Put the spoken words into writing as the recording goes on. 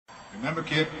Remember,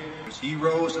 kid, there's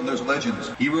heroes and there's legends.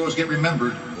 Heroes get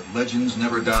remembered, but legends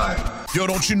never die. Yo,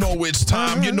 don't you know it's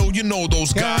time? You know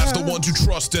those guys, the ones you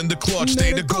trust in the clutch,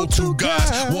 they the go-to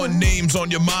guys. One name's on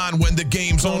your mind when the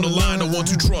game's on the line. The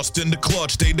ones you trust in the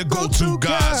clutch, they the go-to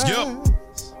guys. Yep.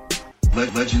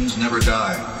 Legends never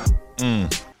die. Yo!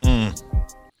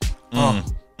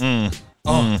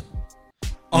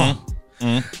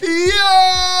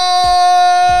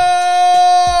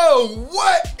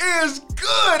 What is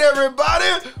good, everybody?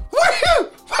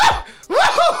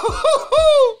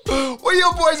 We're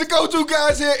your boys, the go-to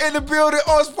guys here in the building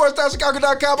on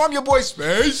sports.chicago.com. I'm your boy,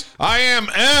 Space. I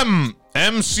am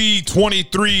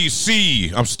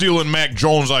MC23C. I'm stealing Mac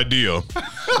Jones' idea.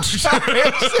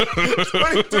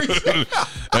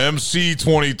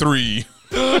 MC23.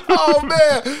 Oh,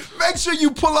 man. Make sure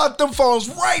you pull out them phones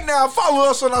right now. Follow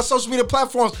us on our social media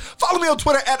platforms. Follow me on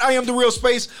Twitter at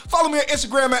IamTheRealSpace. Follow me on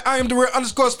Instagram at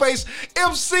IamTheReal_Space.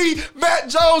 MC Matt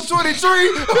Jones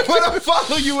 23. Where I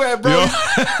follow you at, bro?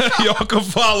 Y'all can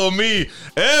follow me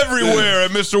everywhere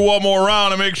at Mr. One More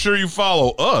Round, and make sure you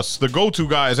follow us, the go-to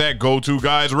guys, at Go-To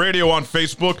Guys Radio on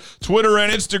Facebook, Twitter,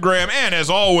 and Instagram. And as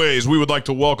always, we would like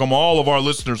to welcome all of our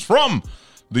listeners from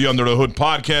the Under the Hood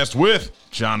podcast with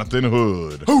Jonathan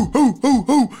Hood.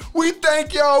 We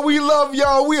thank y'all. We love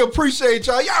y'all. We appreciate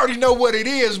y'all. Y'all already know what it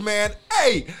is, man.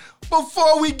 Hey,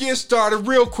 before we get started,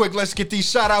 real quick, let's get these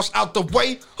shout-outs out the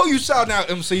way. Who you shouting out,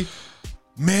 MC?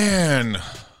 Man,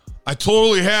 I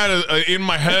totally had it in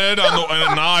my head,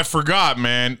 and now I forgot,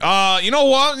 man. You know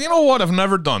what? I've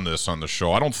never done this on the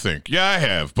show, I don't think. Yeah, I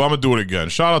have, but I'm going to do it again.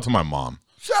 Shout out to my mom.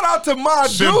 Shout out to my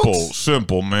dudes.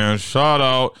 Simple, man. Shout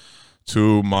out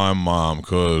to my mom,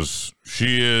 because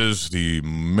she is the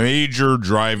major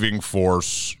driving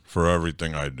force for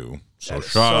everything I do. So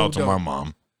shout out to my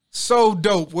mom. So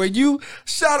dope. When you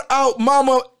shout out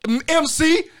Mama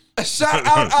MC, a shout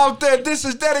out there. This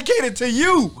is dedicated to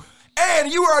you.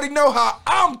 And you already know how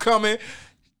I'm coming.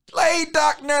 Lay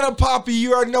Doc, Nana, Poppy,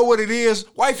 you already know what it is.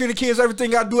 Wifey and the kids,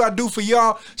 everything I do for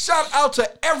y'all. Shout out to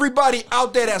everybody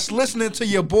out there that's listening to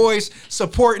your boys,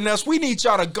 supporting us. We need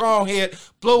y'all to go ahead,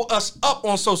 blow us up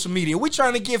on social media. We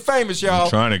trying to get famous, y'all.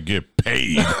 Trying to get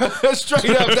paid.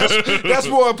 Straight up. That's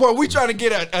more important. We trying to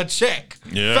get a check.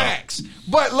 Yeah. Facts.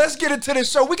 But let's get into this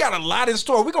show. We got a lot in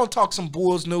store. We're going to talk some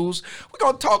Bulls news. We're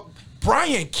going to talk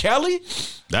Brian Kelly.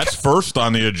 That's first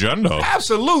on the agenda.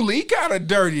 Absolutely. He kind of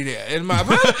dirty there. In my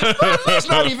let's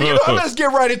not even, let's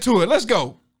get right into it. Let's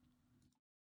go.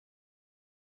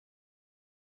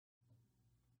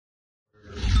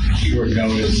 Short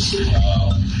notice.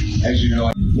 As you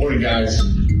know, morning, guys.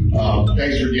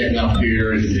 Thanks for getting up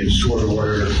here in short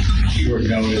order, short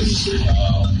notice.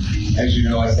 As you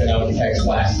know, I sent out a text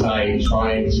last night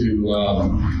trying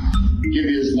to give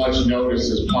you as much notice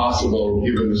as possible,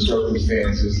 given the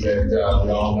circumstances that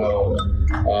we all know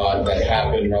that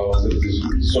happen relative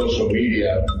to social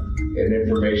media and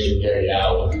information getting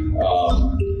out.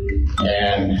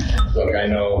 And look, I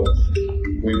know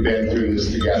we've been through this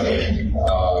together.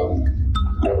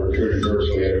 I've recruited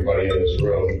virtually everybody in this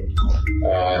room.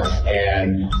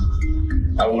 And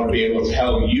I want to be able to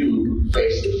tell you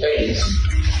face to face,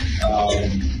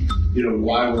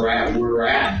 why we're at where we're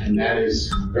at. And that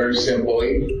is very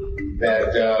simply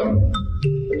that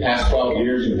the past 12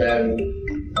 years have been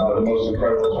the most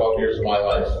incredible 12 years of my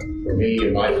life for me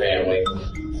and my family,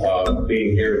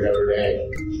 being here at Notre Dame.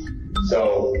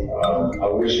 So I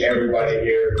wish everybody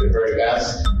here the very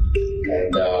best,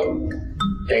 and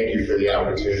thank you for the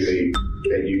opportunity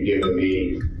that you've given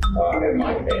me and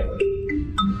my family.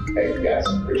 Thank you, guys.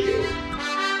 Appreciate it.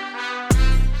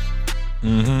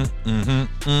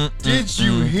 Did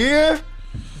you hear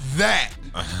that?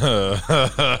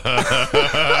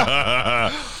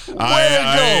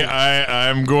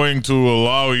 I'm going to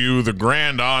allow you the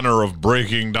grand honor of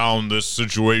breaking down this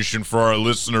situation for our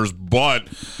listeners, but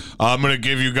I'm going to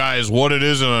give you guys what it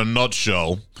is in a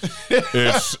nutshell.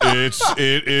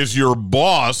 It is your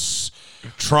boss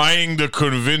trying to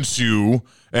convince you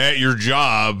at your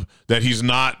job that he's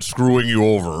not screwing you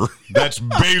over. That's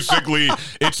basically,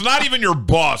 it's not even your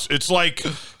boss. It's like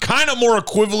kind of more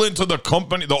equivalent to the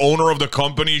company, the owner of the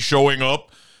company showing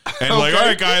up and like, all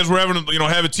right, guys, we're having,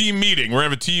 have a team meeting. We're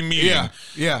having a team meeting.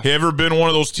 Yeah. You ever been one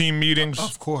of those team meetings?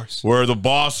 Of course. Where the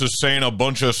boss is saying a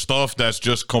bunch of stuff that's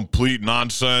just complete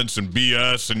nonsense and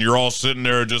BS, and you're all sitting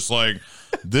there just like,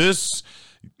 this,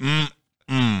 Beep!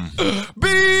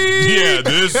 Yeah,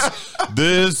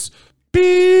 this,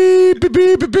 beep, beep,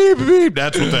 beep, beep, beep, beep.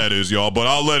 That's what that is, y'all. But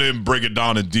I'll let him break it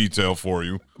down in detail for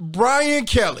you. Brian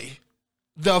Kelly,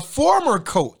 the former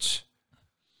coach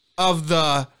of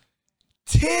the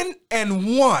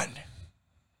 10-1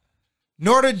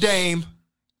 Notre Dame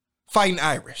Fighting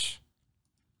Irish.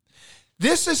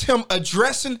 This is him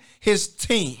addressing his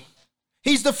team.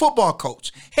 He's the football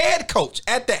coach, head coach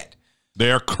at that.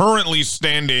 They are currently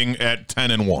standing at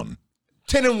 10-1.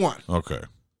 10-1. Okay.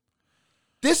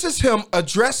 This is him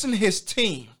addressing his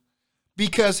team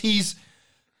because he's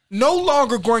no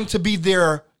longer going to be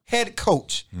their head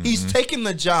coach. Mm-hmm. He's taking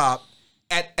the job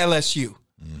at LSU.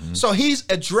 Mm-hmm. So he's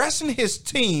addressing his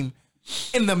team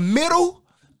in the middle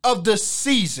of the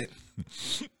season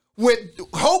with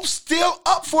hope still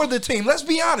up for the team. Let's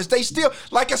be honest. They still,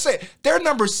 like I said, they're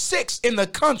number 6 in the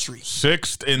country.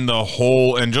 6th in the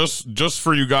whole. And just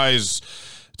for you guys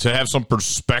to have some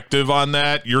perspective on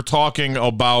that, you're talking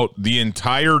about the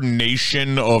entire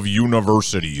nation of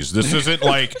universities. This isn't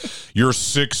like you're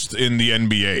 6th in the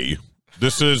NBA.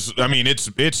 This is, I mean,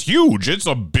 it's huge.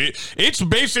 It's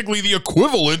basically the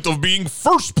equivalent of being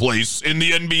first place in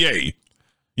the NBA.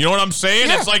 You know what I'm saying?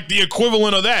 Yeah. It's like the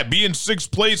equivalent of that, being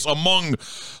 6th place among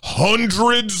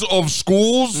hundreds of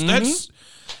schools. Mm-hmm. That's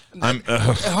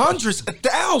hundreds,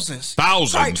 thousands.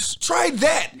 Try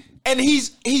that, and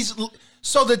he's.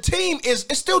 So the team is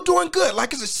still doing good.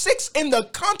 Like it's 6th in the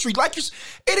country. Like it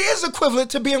is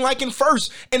equivalent to being like in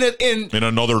first in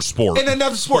another sport. In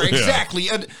another sport, exactly.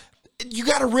 Yeah. You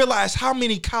got to realize how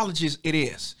many colleges it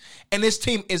is, and this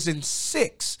team is in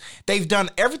 6. They've done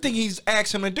everything he's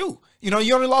asked him to do. You know,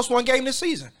 you only lost 1 game this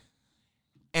season,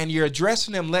 and you're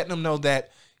addressing them, letting them know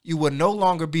that you will no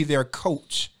longer be their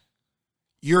coach.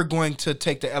 You're going to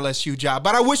take the LSU job,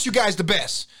 but I wish you guys the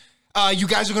best. You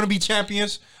guys are going to be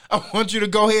champions. I want you to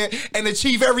go ahead and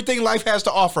achieve everything life has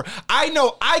to offer. I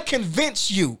know I convinced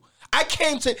you. I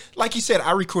came to, like you said,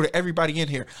 I recruited everybody in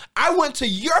here. I went to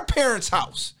your parents'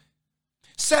 house,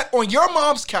 sat on your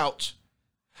mom's couch,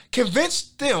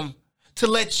 convinced them to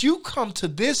let you come to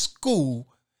this school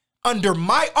under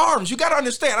my arms. You got to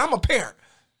understand, I'm a parent.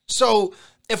 So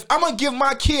if I'm going to give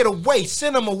my kid away,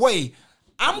 send him away,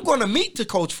 I'm going to meet the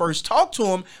coach first, talk to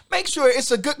him, make sure I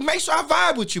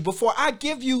vibe with you before I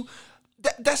give you.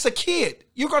 That's a kid.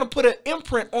 You're going to put an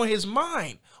imprint on his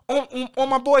mind, on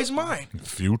my boy's mind.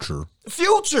 Future.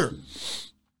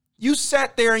 You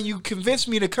sat there and you convinced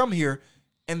me to come here,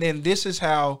 and then this is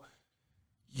how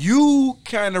you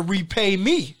kind of repay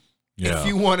me, if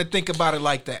you want to think about it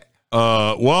like that.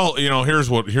 Well,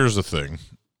 here's the thing.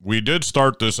 We did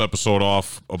start this episode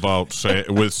off about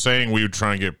saying we would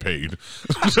try and get paid.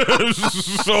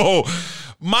 So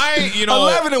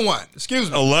 11-1.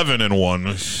 Excuse me.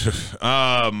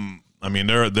 11-1. I mean,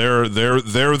 they're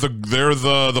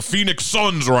the Phoenix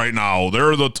Suns right now.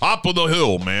 They're the top of the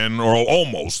hill, man, or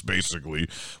almost basically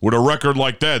with a record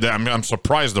like that. I'm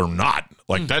surprised they're not.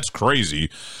 Like that's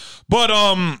crazy. But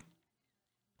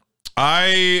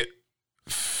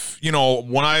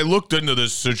when I looked into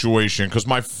this situation, because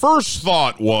my first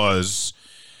thought was,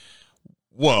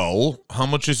 well, how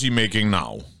much is he making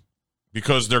now?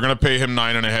 Because they're going to pay him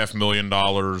 $9.5 million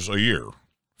a year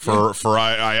for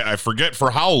I forget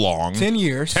for how long. 10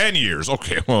 years. 10 years.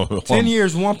 Okay. 10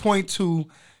 years,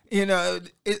 1.2.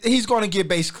 He's going to get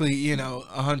basically,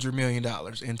 $100 million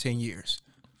in 10 years.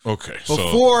 Okay.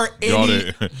 Before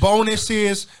any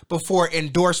bonuses, before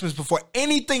endorsements, before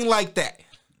anything like that.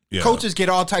 Yeah. Coaches get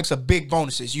all types of big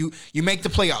bonuses. You make the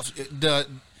playoffs,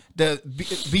 the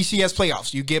BCS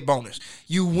playoffs, you get bonus.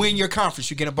 You win your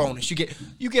conference, you get a bonus. You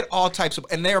get all types of,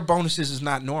 and their bonuses is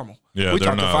not normal. Yeah, we're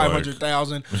talking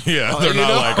 500,000. Yeah, they're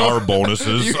not like our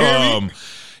bonuses.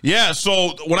 Yeah,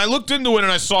 so when I looked into it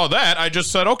and I saw that, I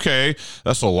just said, okay,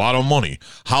 that's a lot of money.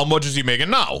 How much is he making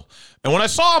now? And when I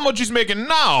saw how much he's making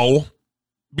now,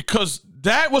 because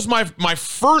that was my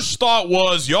first thought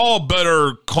was, y'all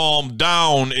better calm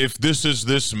down if this is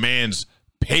this man's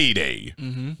payday.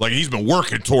 Mm-hmm. Like he's been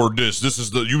working toward this. This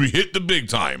is you hit the big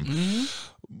time. Mm-hmm.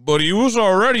 But he was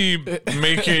already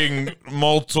making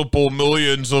multiple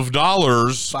millions of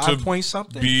dollars to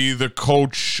be the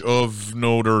coach of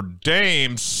Notre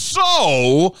Dame.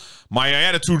 So my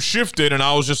attitude shifted and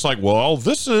I was just like, well,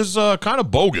 this is kind of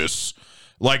bogus.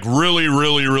 Like really,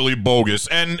 really, really bogus.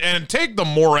 And take the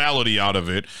morality out of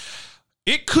it.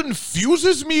 It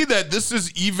confuses me that this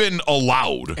is even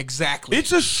allowed. Exactly.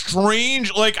 It's a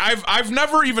strange, like I've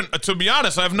never even, to be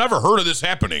honest, I've never heard of this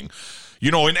happening.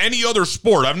 In any other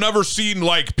sport, I've never seen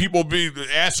like people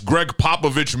ask Greg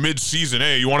Popovich mid-season,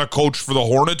 hey, you want to coach for the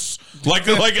Hornets? Like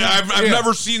I've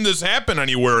never seen this happen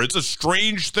anywhere. It's a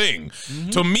strange thing. Mm-hmm.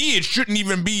 To me, it shouldn't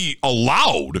even be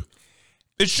allowed.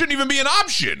 It shouldn't even be an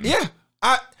option. Yeah.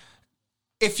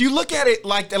 If you look at it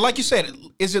like you said,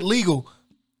 is it legal?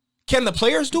 Can the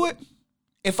players do it?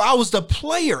 If I was the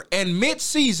player and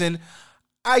mid-season,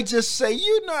 I just say,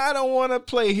 I don't want to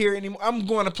play here anymore. I'm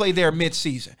going to play there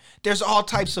mid-season. There's all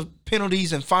types of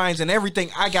penalties and fines and everything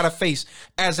I got to face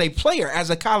as a player, as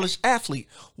a college athlete.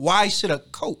 Why should a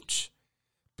coach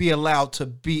be allowed to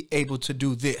be able to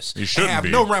do this? He shouldn't have be.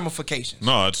 No ramifications.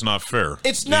 No, it's not fair.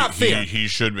 It's not fair. He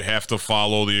should have to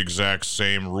follow the exact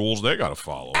same rules they got to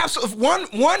follow.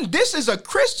 Absolutely. This is a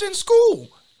Christian school,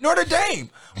 Notre Dame.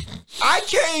 I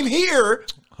came here.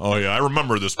 Oh, yeah, I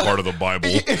remember this part of the Bible.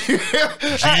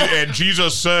 And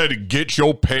Jesus said, get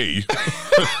your pay.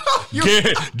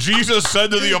 Jesus said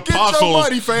to the apostles, get your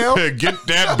money, fam. Get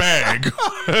that bag.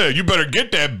 You better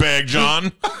get that bag,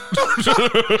 John.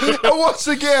 And once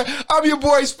again, I'm your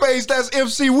boy Space. That's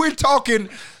MC. We're talking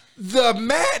the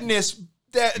madness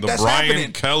that's Brian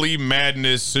happening. Kelly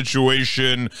madness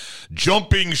situation,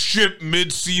 jumping ship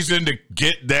mid-season to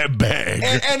get that bag,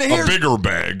 and a bigger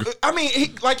bag. I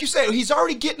mean, like you said, he's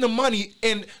already getting the money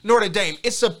in Notre Dame.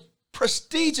 It's a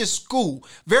prestigious school,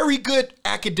 very good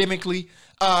academically.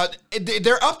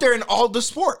 They're up there in all the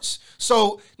sports.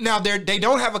 So now they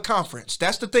don't have a conference.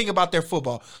 That's the thing about their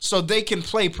football. So they can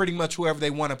play pretty much whoever they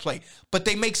want to play. But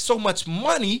they make so much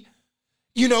money,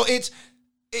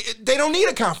 they don't need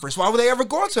a conference. Why would they ever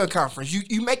go into a conference?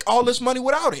 You make all this money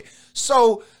without it.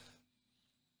 So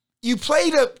you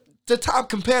play the top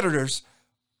competitors.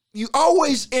 You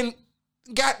always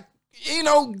got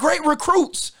great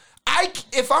recruits.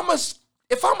 If I'm a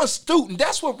student,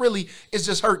 that's what really is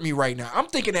just hurting me right now. I'm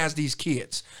thinking as these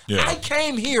kids. Yeah. I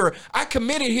came here. I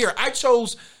committed here. I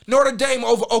chose Notre Dame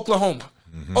over Oklahoma.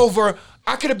 Mm-hmm.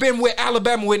 I could have been with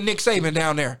Alabama with Nick Saban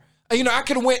down there. I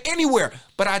could have went anywhere,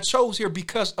 but I chose here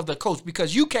because of the coach,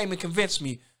 because you came and convinced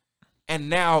me, and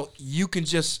now you can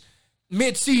just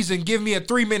mid-season give me a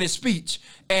 3-minute speach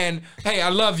and, hey, I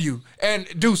love you, and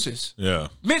deuces. Yeah.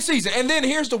 Mid-season. And then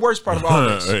here's the worst part of all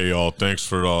this. Hey, y'all, thanks,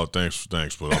 but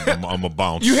I'm a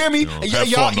bounce. You hear me?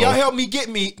 Y'all help me get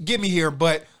me here,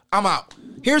 but I'm out.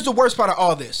 Here's the worst part of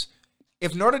all this.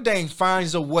 If Notre Dame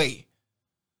finds a way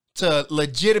to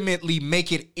legitimately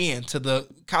make it into the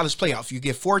college playoff, you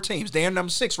get 4 teams. They're number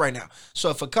 6 right now. So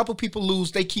if a couple people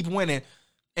lose, they keep winning,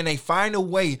 and they find a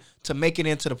way to make it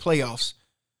into the playoffs,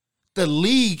 the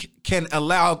league can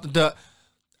allow them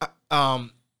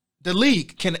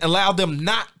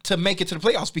not to make it to the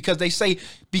playoffs, because they say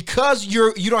because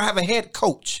you don't have a head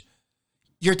coach,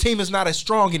 your team is not as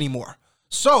strong anymore.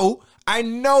 So I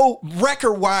know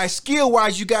record-wise,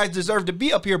 skill-wise, you guys deserve to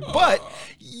be up here, but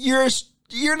you're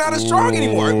not as strong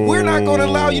anymore. We're not going to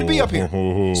allow you to be up here.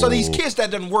 So these kids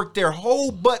that done work their whole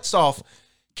butts off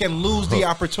can lose the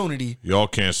opportunity. Y'all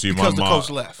can't see my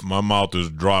mouth. My mouth is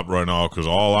dropped right now, because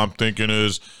all I'm thinking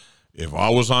is, if I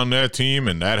was on that team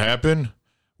and that happened,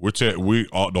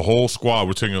 the whole squad,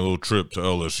 we're taking a little trip to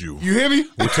LSU. You hear me?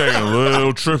 We're taking a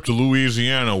little trip to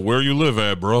Louisiana. Where you live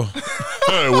at, bro?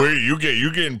 Where you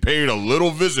getting paid a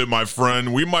little visit, my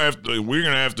friend. We're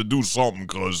gonna have to do something,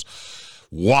 because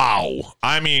wow.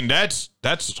 I mean, that's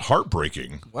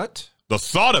heartbreaking. What? The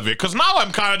thought of it, because now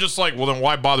I'm kind of just like, well, then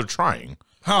why bother trying?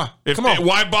 Come on.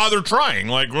 Why bother trying?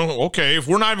 Like, well, okay, if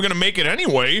we're not even going to make it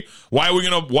anyway,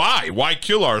 why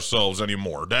kill ourselves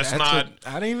anymore? I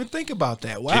didn't even think about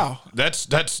that. Wow.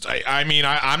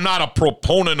 I'm not a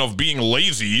proponent of being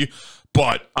lazy,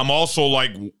 but I'm also like,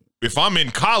 if I'm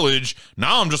in college,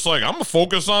 now I'm just like, I'm going to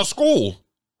focus on school.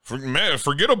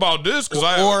 Forget about this,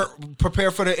 or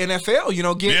prepare for the NFL.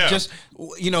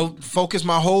 Focus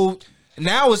my whole.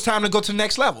 Now it's time to go to the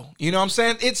next level. You know what I'm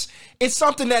saying? It's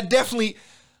something that definitely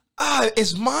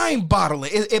is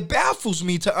mind-boggling. It baffles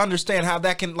me to understand how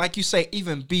that can, like you say,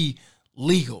 even be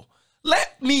legal.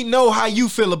 Let me know how you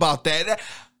feel about that.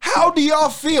 How do y'all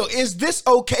feel? Is this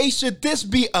okay? Should this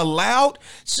be allowed?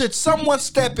 Should someone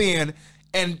step in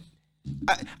and?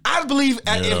 I believe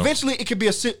eventually it could be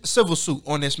a civil suit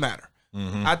on this matter.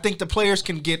 Mm-hmm. I think the players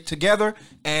can get together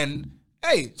and,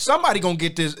 hey, somebody gonna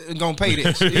get this and gonna pay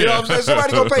this. You know what I'm saying?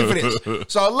 Somebody gonna pay for this.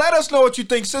 So let us know what you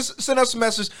think. Send us a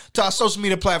message to our social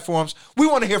media platforms. We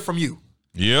want to hear from you.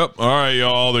 Yep. All right,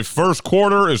 y'all. The first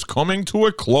quarter is coming to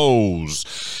a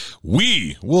close.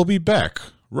 We will be back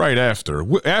right after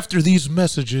these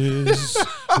messages.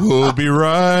 We'll be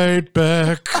right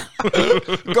back.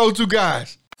 Go to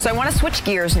guys. So I want to switch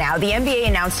gears now. The NBA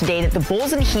announced today that the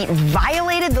Bulls and Heat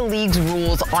violated the league's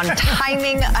rules on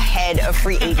timing ahead of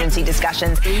free agency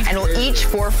discussions and will each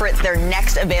forfeit their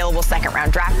next available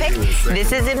second-round draft pick.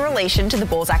 This is in relation to the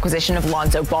Bulls' acquisition of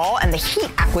Lonzo Ball and the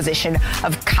Heat acquisition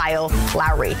of Kyle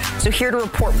Lowry. So here to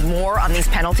report more on these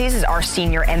penalties is our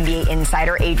senior NBA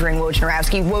insider, Adrian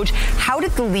Wojnarowski. Woj, how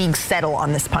did the league settle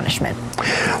on this punishment?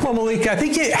 Well, Malika, I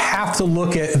think you have to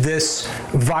look at this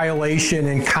violation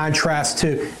in contrast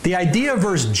to The idea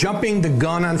versus jumping the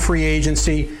gun on free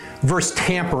agency versus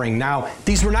tampering. Now,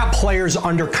 these were not players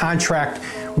under contract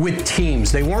with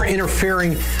teams. They weren't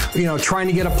interfering, trying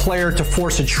to get a player to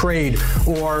force a trade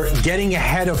or getting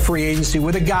ahead of free agency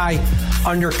with a guy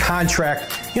under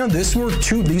contract. These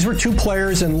were two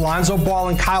players in Lonzo Ball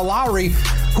and Kyle Lowry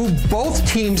who both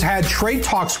teams had trade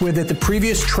talks with at the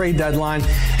previous trade deadline.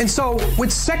 And so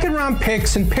with second round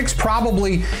picks and picks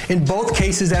probably in both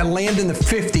cases that land in the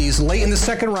 50s, late in the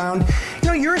second round,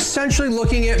 you're essentially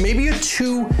looking at maybe a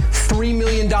 $2-3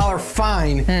 million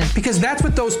fine because that's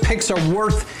what those picks are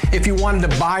worth if you wanted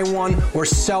to buy one or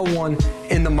sell one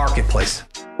in the marketplace.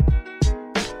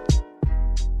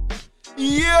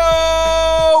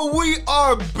 Yo, we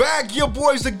are back. Your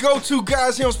boys, the go-to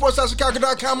guys here on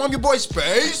SportsChicago.com. I'm your boy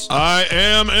Space. I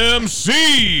am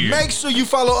MC. Make sure you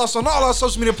follow us on all our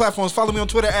social media platforms. Follow me on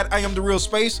Twitter at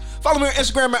IamTheRealSpace. Follow me on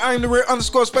Instagram at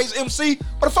IamTheReal_Space MC.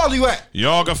 Where to follow you at?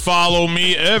 Y'all can follow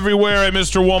me everywhere at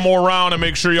Mr. One More Round, and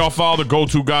make sure y'all follow the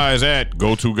go-to guys at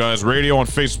Go-To Guys Radio on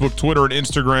Facebook, Twitter, and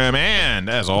Instagram. And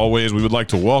as always, we would like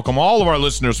to welcome all of our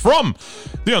listeners from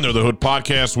the Under the Hood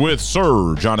podcast with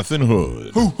Sir Jonathan Hood.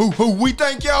 We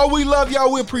thank y'all. We love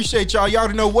y'all. We appreciate y'all. Y'all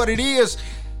already know what it is.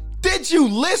 Did you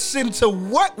listen to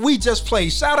what we just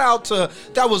played? Shout out to,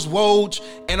 that was Woj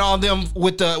and all them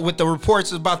with the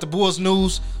reports about the Bulls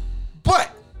news.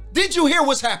 But did you hear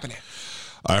what's happening?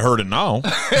 I heard it now.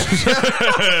 Yeah,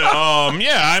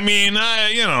 I mean,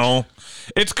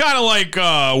 it's kind of like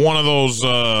one of those,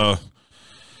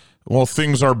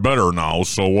 things are better now,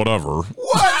 so whatever.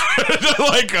 What?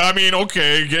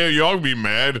 Okay, yeah, y'all be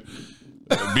mad.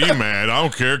 Be mad. I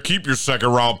don't care. Keep your second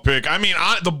round pick. I mean,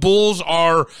 the Bulls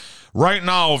are right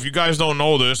now, if you guys don't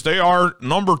know this, they are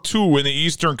number 2 in the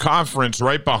Eastern Conference,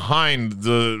 right behind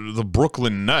the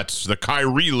Brooklyn Nets, the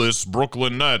Kyrie-less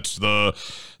Brooklyn Nets, the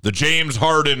James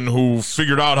Harden who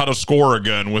figured out how to score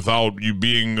again without you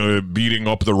beating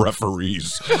up the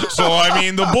referees. So I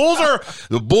mean,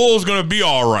 the Bulls going to be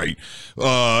all right.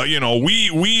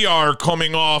 We are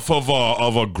coming off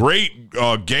of a great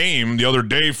game the other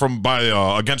day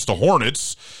against the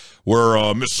Hornets, where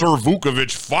Sir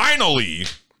Vukovic finally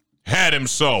had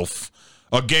himself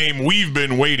a game we've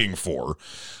been waiting for.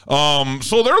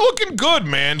 So they're looking good,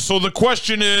 man. So the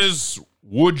question is,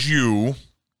 would you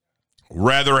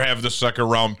rather have the second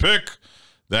round pick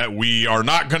that we are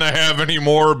not going to have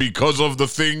anymore because of the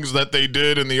things that they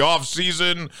did in the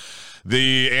offseason?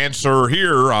 The answer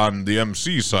here on the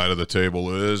MC side of the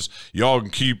table is y'all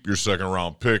can keep your second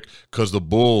round pick because the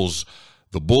Bulls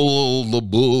are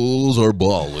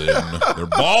balling. They're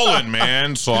balling,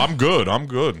 man. So I'm good.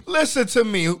 Listen to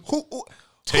me.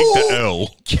 Take the L.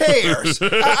 Cares?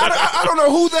 I don't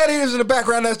know who that is in the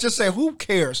background that's just saying, who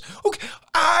cares?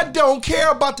 I don't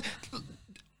care about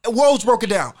Woj broke it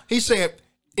down. He said,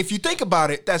 if you think about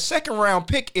it, that second round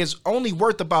pick is only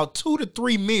worth about $2 to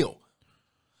 $3 million.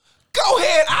 Go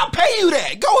ahead, I'll pay you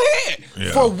that. Go ahead.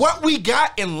 Yeah. For what we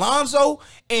got in Lonzo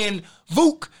and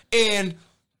Vuk and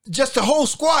just the whole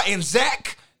squad and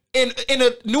Zach and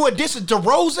a new addition,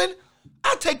 DeRozan,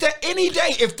 I'll take that any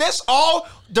day. If that's all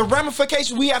the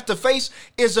ramifications we have to face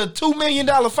is a $2 million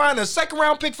fine, a second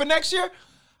round pick for next year,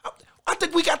 I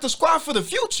think we got the squad for the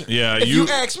future. Yeah, if you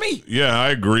ask me. Yeah, I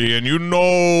agree. And you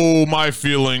know my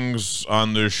feelings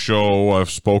on this show. I've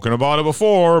spoken about it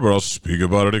before, but I'll speak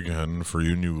about it again for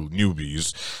you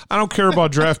newbies. I don't care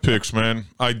about draft picks, man.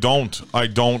 I don't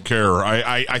care.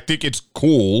 I think it's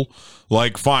cool.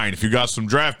 Like, fine, if you got some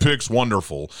draft picks,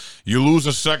 wonderful. You lose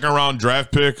a second round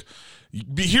draft pick.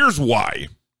 Here's why.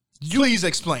 Please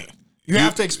explain. You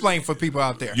have to explain for people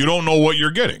out there. You don't know what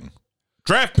you're getting.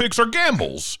 Draft picks are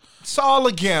gambles. It's all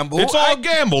a gamble. It's all a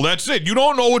gamble. That's it. You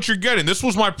don't know what you're getting. This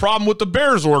was my problem with the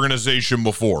Bears organization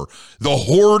before. The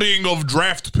hoarding of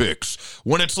draft picks.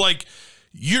 When it's like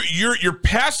you're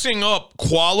passing up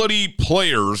quality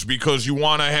players because you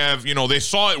want to have, they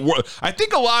saw it. I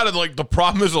think a lot of the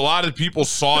problem is a lot of people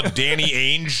saw Danny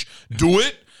Ainge do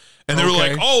it and they were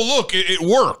like, oh, look, it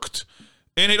worked.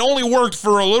 And it only worked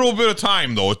for a little bit of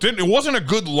time, though. It wasn't a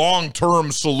good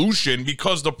long-term solution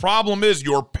because the problem is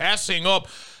you're passing up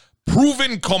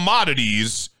proven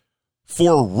commodities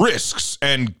for risks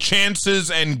and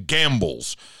chances and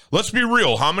gambles. Let's be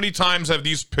real. How many times have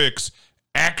these picks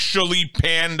actually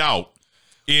panned out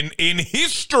in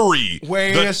history?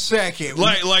 Wait a second.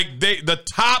 The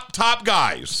top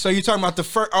guys. So you're talking about the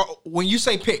first, when you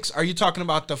say picks, are you talking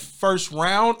about the first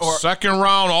round or second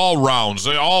round, all rounds,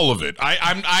 all of it?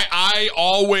 I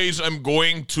always am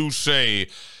going to say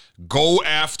go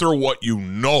after what you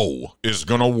know is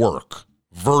going to work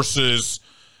versus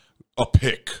a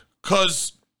pick,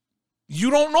 because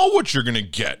you don't know what you're going to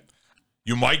get.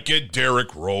 You might get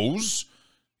Derrick Rose.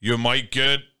 You might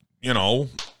get,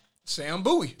 Sam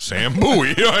Bowie. Sam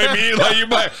Bowie. You know what I mean?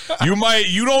 Like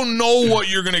you don't know what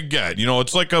you're gonna get.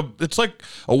 It's like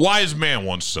a wise man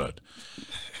once said.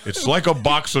 It's like a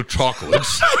box of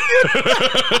chocolates.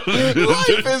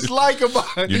 Life is like a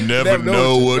box. You never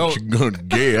know what you're gonna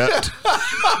get.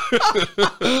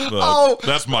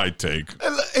 That's my take.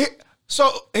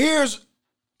 So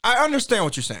I understand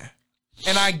what you're saying,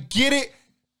 and I get it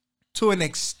to an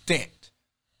extent.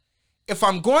 If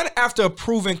I'm going after a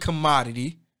proven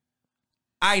commodity,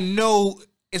 I know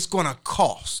it's going to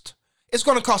cost. It's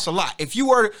going to cost a lot. If you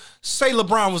were, say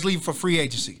LeBron was leaving for free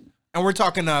agency, and we're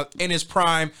talking in his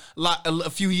prime, a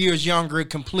few years younger,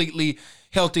 completely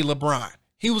healthy LeBron.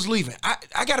 He was leaving.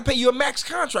 I got to pay you a max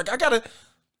contract. I got to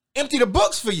empty the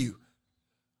books for you.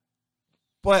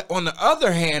 But on the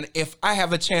other hand, if I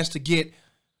have a chance to get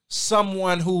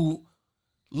someone who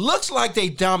looks like they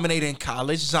dominate in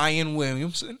college, Zion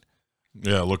Williamson.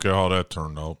 Yeah, look at how that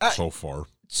turned out so far.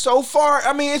 So far,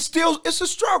 I mean, it's a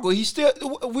struggle.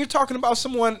 We're talking about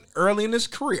someone early in his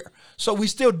career. So we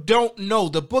still don't know.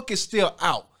 The book is still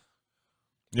out.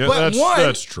 Yeah, but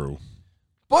that's true.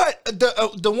 But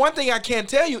the one thing I can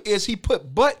tell you is he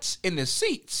put butts in the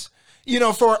seats.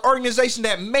 For an organization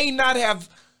that may not have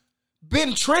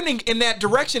been trending in that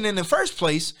direction in the first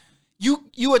place,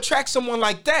 you attract someone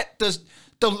like that.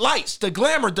 The lights, the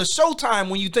glamour, the showtime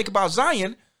when you think about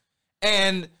Zion.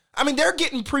 And I mean, they're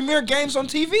getting premier games on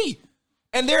TV,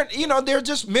 and they're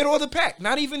just middle of the pack,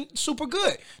 not even super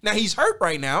good. Now he's hurt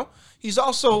right now. He's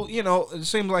also, it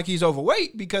seems like he's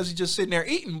overweight because he's just sitting there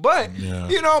eating. But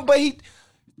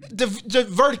the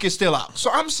verdict is still out. So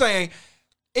I'm saying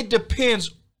it depends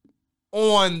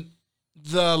on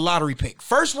the lottery pick.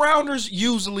 First rounders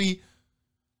usually,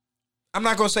 I'm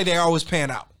not going to say they always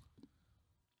pan out,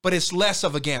 but it's less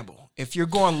of a gamble. If you're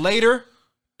going later.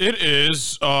 It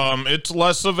is. It's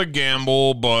less of a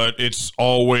gamble, but it's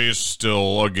always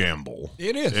still a gamble.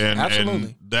 It is. Absolutely.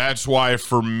 And that's why,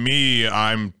 for me,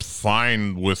 I'm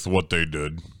fine with what they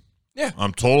did. Yeah.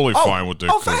 I'm totally fine with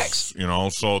it. Facts.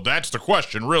 So that's the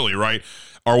question, really, right?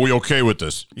 Are we okay with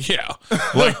this? Yeah.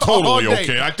 Like, totally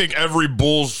okay. I think every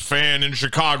Bulls fan in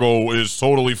Chicago is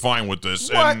totally fine with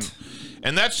this. What?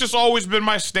 And that's just always been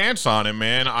my stance on it,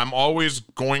 man. I'm always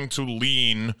going to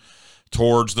lean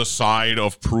towards the side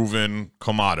of proven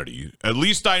commodity. At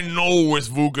least I know with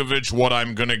Vucevic what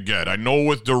I'm going to get. I know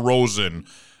with DeRozan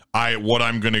what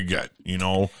I'm going to get,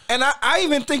 And I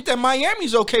even think that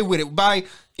Miami's okay with it by,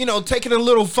 taking a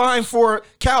little fine for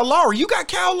Kyle Lowry. You got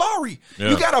Kyle Lowry.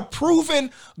 Yeah. You got a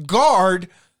proven guard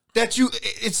that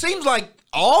it seems like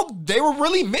all they were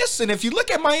really missing. If you look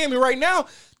at Miami right now,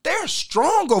 they're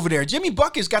strong over there. Jimmy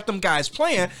Bucket's got them guys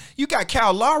playing. You got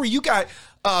Kyle Lowry. You got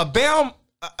Bam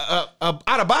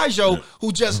Adebayo, who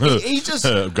he just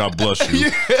God bless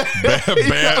you.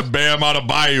 Bam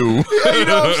Adebayo. Yeah, you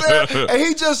know what I'm saying?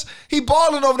 And he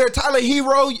balling over there. Tyler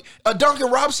Hero, Duncan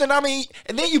Robinson. I mean,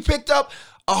 and then you picked up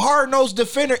a hard-nosed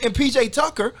defender in PJ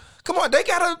Tucker. Come on, they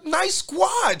got a nice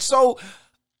squad. So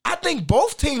I think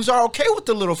both teams are okay with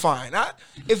the little fine.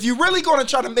 If you're really going to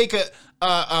try to make a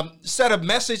set of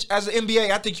message as an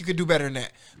NBA, I think you could do better than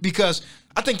that, because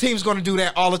I think teams going to do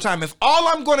that all the time. If all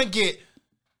I'm going to get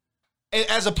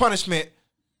as a punishment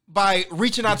by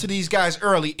reaching out to these guys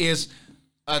early is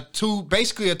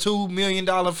basically a $2 million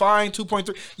fine,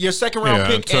 2.3, your second round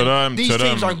pick, and these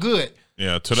teams are good.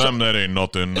 Yeah, them that ain't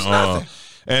nothing. It's nothing.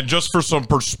 And just for some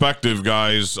perspective,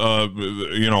 guys,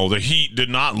 the Heat did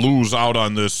not lose out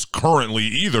on this currently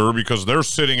either, because they're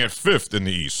sitting at 5th in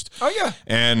the East. Oh, yeah.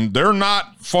 And they're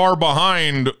not far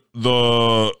behind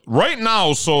right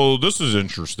now, so this is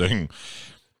interesting.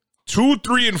 2,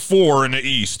 3, and 4 in the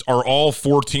East are all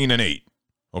 14-8.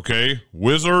 Okay?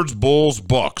 Wizards, Bulls,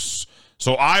 Bucks.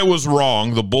 So I was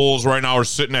wrong. The Bulls right now are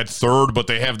sitting at 3rd, but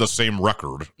they have the same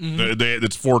record. Mm-hmm.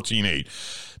 It's 14-8.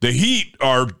 The Heat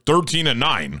are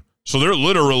 13-9. So they're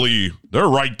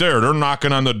right there. They're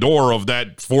knocking on the door of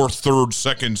that 4th, 3rd,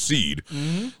 2nd seed.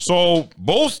 Mm-hmm. So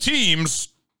both teams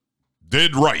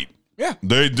did right. Yeah,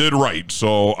 they did right.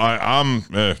 So I'm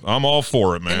all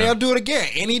for it, man. And they'll do it again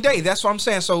any day. That's what I'm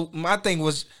saying. So my thing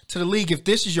was to the league: if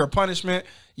this is your punishment,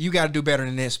 you got to do better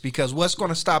than this, because what's going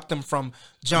to stop them from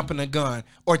jumping the gun,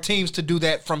 or teams to do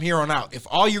that from here on out? If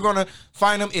all you're going to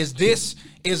fine them is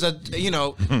a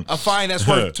fine that's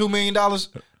worth $2 million,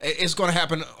 it's going to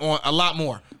happen on a lot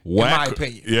more. In my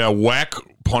opinion. Yeah, whack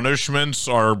punishments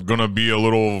are going to be a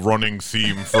little running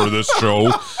theme for this show.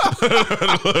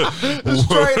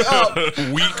 Straight up.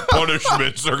 Weak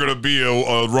punishments are going to be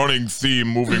a running theme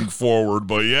moving forward.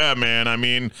 But yeah, man, I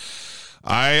mean,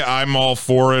 I'm all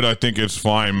for it. I think it's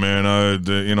fine, man.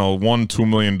 $1-2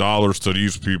 million to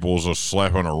these people is a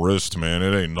slap on the wrist, man.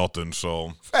 It ain't nothing.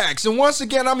 So facts. And once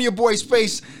again, I'm your boy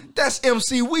Space. That's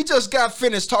MC. We just got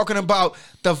finished talking about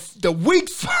the weak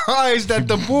fines that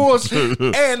the Bulls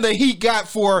and the Heat got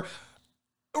for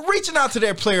reaching out to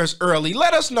their players early.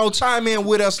 Let us know. Chime in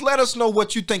with us. Let us know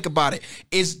what you think about it.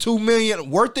 Is $2 million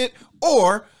worth it,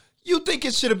 or you think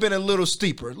it should have been a little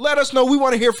steeper? Let us know. We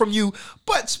want to hear from you.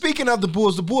 But speaking of the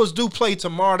Bulls do play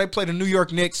tomorrow. They play the New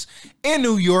York Knicks in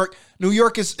New York. New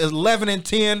York is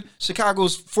 11-10.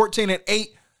 Chicago's 14-8.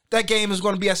 That game is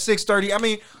going to be at 6:30. I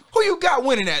mean, who you got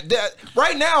winning that?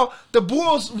 Right now, the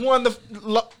Bulls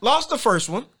lost the first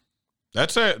one.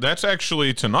 That's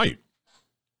actually tonight.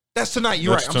 That's tonight.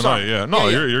 You're right. I'm sorry. Yeah. No,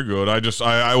 you're good. I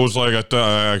was like,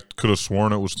 I could have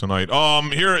sworn it was tonight.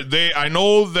 I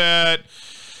know that.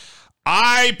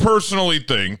 I personally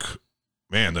think,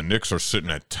 man, the Knicks are sitting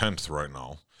at 10th right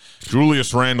now.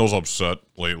 Julius Randle's upset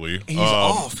lately. He's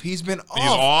off. He's been off.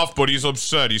 He's off, but he's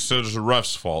upset. He said it's the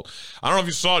ref's fault. I don't know if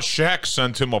you saw Shaq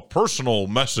sent him a personal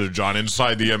message on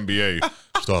Inside the NBA.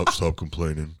 Stop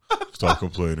complaining. Stop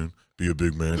complaining. Be a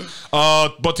big man.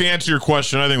 But to answer your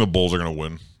question, I think the Bulls are going to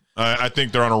win. I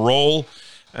think they're on a roll,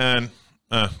 and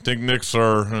I think Knicks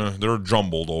are they're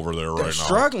jumbled over there right now. They're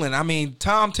struggling. I mean,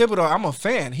 Tom Thibodeau, I'm a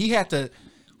fan. He had to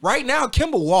 – right now,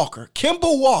 Kemba Walker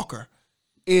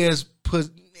is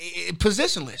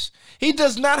positionless. He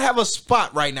does not have a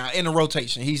spot right now in the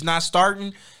rotation. He's not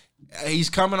starting. He's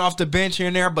coming off the bench here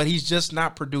and there, but he's just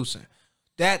not producing.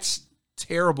 That's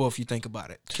terrible if you think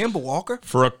about it. Kemba Walker?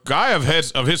 For a guy of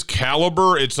his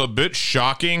caliber, it's a bit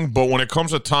shocking, but when it comes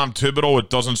to Tom Thibodeau,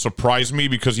 it doesn't surprise me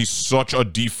because he's such a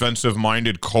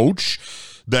defensive-minded coach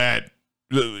that,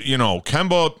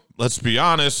 Kemba, let's be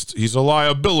honest, he's a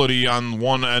liability on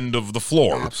one end of the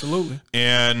floor. Absolutely.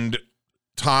 And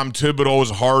Tom Thibodeau is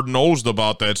hard-nosed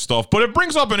about that stuff. But it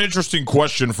brings up an interesting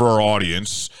question for our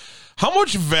audience. How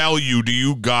much value do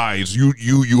you guys, you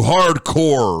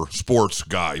hardcore sports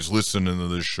guys listening to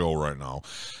this show right now,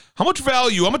 how much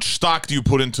stock do you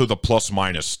put into the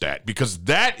plus-minus stat? Because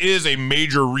that is a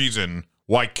major reason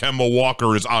why Kemba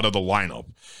Walker is out of the lineup.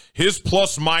 His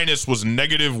plus-minus was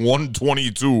negative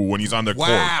 122 when he's on the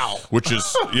court. Which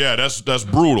is, that's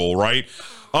brutal, right?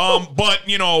 But,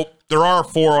 there are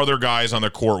 4 other guys on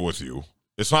the court with you.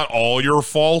 It's not all your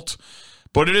fault.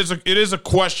 But it is a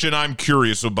question I'm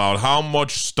curious about. How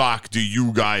much stock do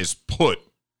you guys put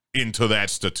into that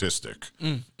statistic?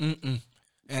 And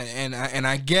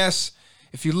I guess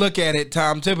if you look at it,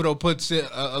 Tom Thibodeau puts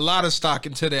a lot of stock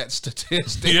into that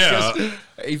statistic. Yeah.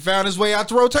 He found his way out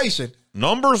the rotation.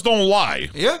 Numbers don't lie.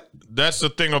 Yeah. That's the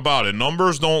thing about it.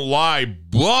 Numbers don't lie,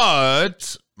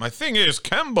 but my thing is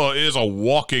Kemba is a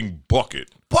walking bucket.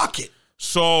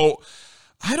 So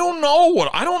I don't know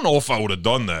if I would have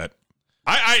done that.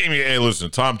 I mean, hey,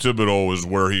 listen, Tom Thibodeau is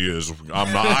where he is.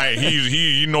 I'm not.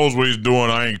 He knows what he's doing.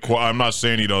 I'm not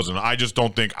saying he doesn't. I just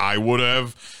don't think I would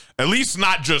have. At least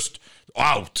not just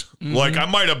out. Mm-hmm. Like I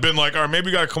might have been like, all right, maybe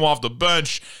you got to come off the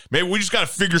bench. Maybe we just got to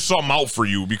figure something out for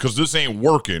you because this ain't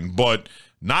working. But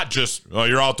not just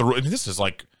you're out the. This is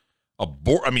like a.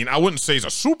 I mean, I wouldn't say he's a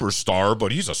superstar,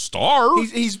 but he's a star.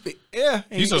 He's a star.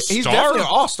 He's definitely an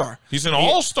all-star. He's an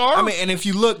all-star. I mean, and if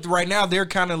you look right now, they're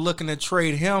kind of looking to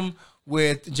trade him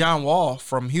with John Wall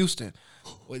from Houston.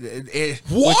 Which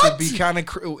would be kind of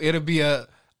it'll be a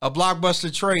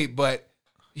blockbuster trade, but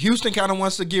Houston kind of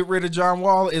wants to get rid of John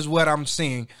Wall is what I'm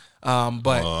seeing.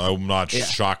 But I'm not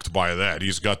shocked by that.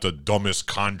 He's got the dumbest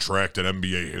contract in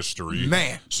NBA history.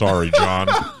 Man, sorry, John.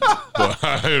 But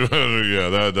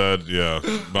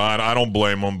But I don't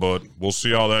blame him. But we'll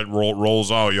see how that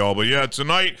rolls out, y'all. But yeah,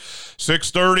 tonight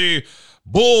 6:30.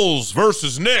 Bulls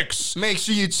versus Knicks. Make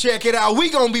sure you check it out.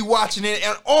 We're going to be watching it.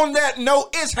 And on that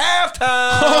note, it's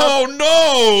halftime. Oh,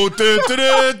 no.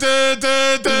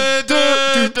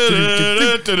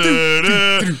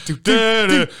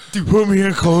 Put me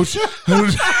in, coach. All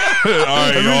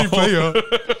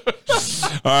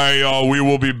right, y'all. We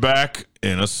will be back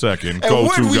in a second. Go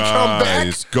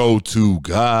to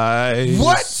guys.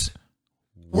 What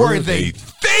were they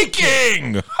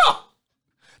thinking?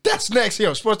 That's next here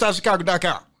on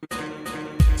SportsTimeChicago.com.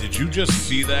 Did you just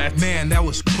see that? Man, that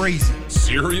was crazy.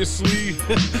 Seriously?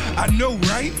 I know,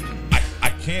 right?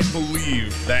 I can't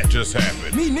believe that just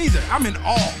happened. Me neither. I'm in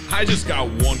awe. I just got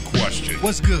one question.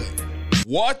 What's good?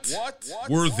 What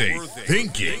were they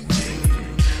thinking?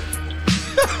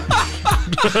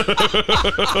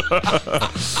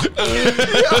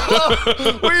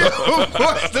 We are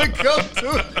forced to go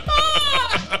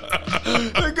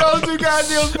to Go-To Guys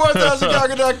Deal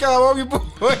Sports.Chicago.com. I'm your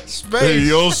boy, Space. Hey,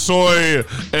 yo soy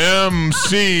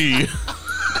MC.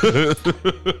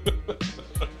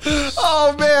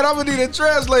 Oh, man, I'm going to need a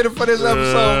translator for this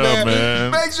episode,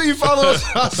 man. Make sure you follow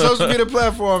us on social media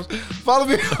platforms. Follow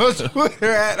me on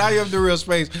Twitter at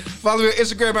IamTheRealSpace. Follow me on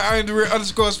Instagram at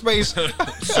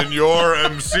IamTheReal_Space. Senor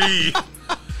MC.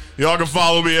 Y'all can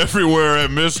follow me everywhere at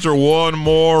Mr. One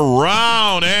More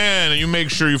Round. And you make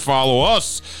sure you follow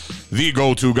us, the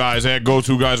Go-To Guys, at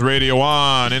Go-To Guys Radio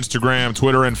on Instagram,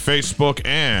 Twitter, and Facebook.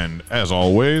 And as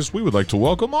always, we would like to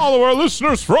welcome all of our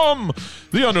listeners from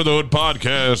the Under the Hood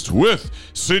podcast with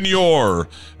Senor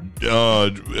El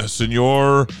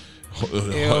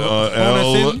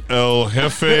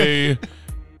Jefe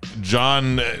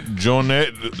John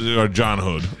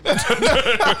Hood.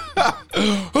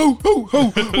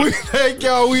 We thank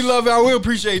y'all. We love y'all. We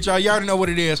appreciate y'all. Y'all already know what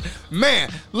it is. Man,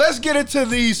 let's get into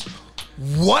these.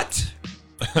 What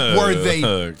were they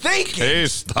thinking? Que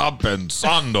está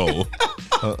pensando?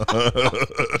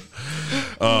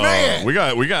 Man, we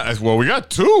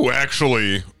got two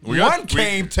actually. One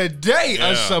came today,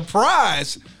 a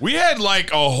surprise. We had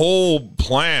like a whole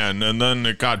plan, and then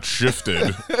it got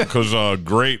shifted because a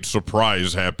great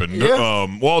surprise happened. Yeah.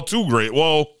 Two great. Well,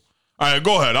 all right,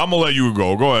 go ahead. I'm gonna let you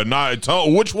go. Go ahead. Now,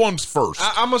 tell which one's first.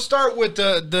 I'm gonna start with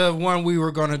the one we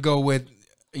were gonna go with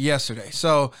yesterday.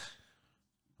 So.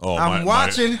 I'm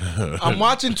watching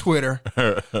Twitter,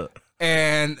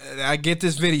 and I get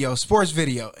this video, sports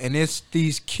video, and it's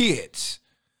these kids,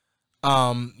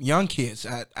 young kids.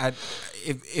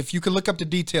 If you could look up the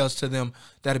details to them,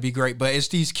 that'd be great. But it's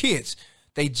these kids.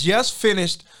 They just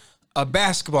finished a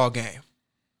basketball game,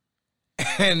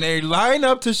 and they line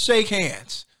up to shake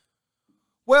hands.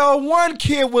 Well, one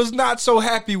kid was not so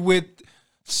happy with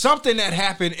something that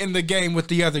happened in the game with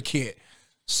the other kid.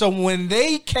 So when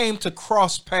they came to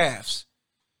cross paths,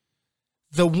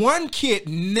 the one kid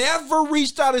never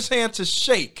reached out his hand to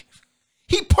shake.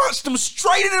 He punched him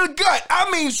straight in the gut. I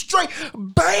mean, straight,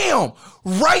 bam,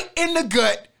 right in the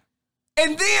gut.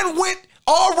 And then went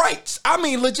all right. I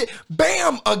mean, legit,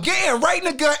 bam, again, right in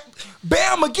the gut.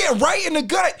 Bam, again, right in the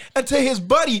gut. Until his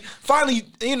buddy finally,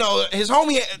 his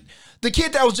homie, the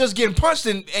kid that was just getting punched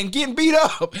and getting beat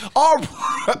up,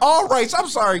 all rights. I'm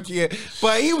sorry, kid,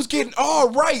 but he was getting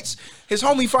all rights. His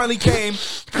homie finally came,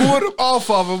 pulled him off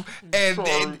of him,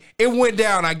 and it went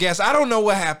down, I guess. I don't know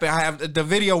what happened. The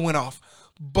video went off.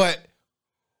 But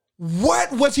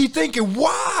what was he thinking?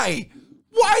 Why?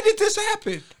 Why did this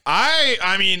happen?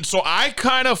 I mean, so I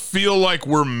kind of feel like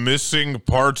we're missing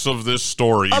parts of this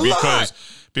story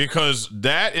because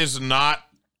that is not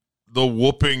the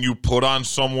whooping you put on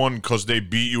someone because they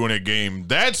beat you in a game.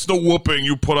 That's the whooping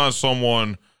you put on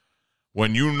someone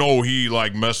when you know he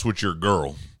like messed with your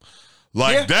girl.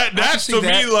 Like that's to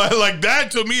me like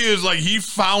that to me is like he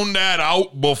found that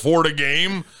out before the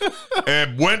game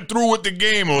and went through with the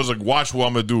game and was like, watch what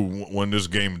I'm gonna do when this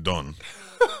game done.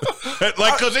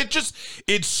 Like, cause it's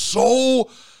so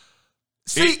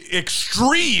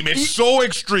extreme. It's so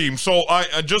extreme. So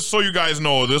I just so you guys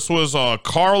know, this was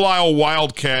Carlisle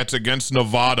Wildcats against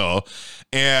Nevada,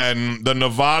 and the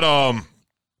Nevada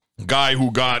guy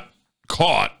who got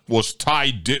caught was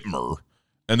Ty Dittmer,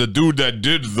 and the dude that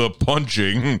did the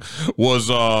punching was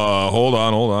hold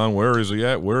on, where is he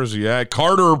at?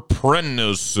 Carter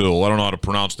Prenisil. I don't know how to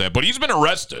pronounce that, but he's been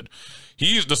arrested.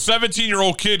 He's the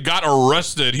 17-year-old kid got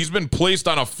arrested. He's been placed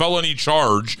on a felony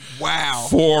charge. Wow.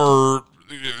 For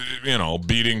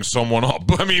beating someone up.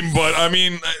 I mean,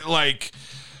 like,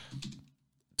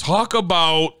 talk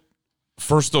about,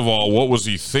 first of all, what was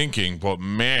he thinking? But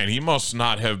man, he must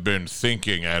not have been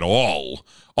thinking at all.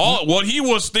 What he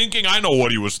was thinking, I know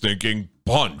what he was thinking.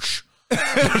 Punch.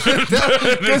 That's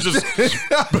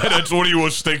what he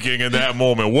was thinking in that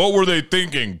moment. What were they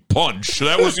thinking? Punch.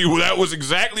 That was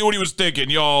exactly what he was thinking.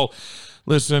 Y'all,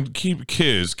 listen, keep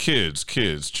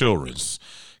children.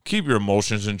 Keep your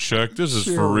emotions in check. This is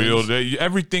for real.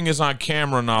 Everything is on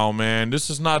camera now, man. This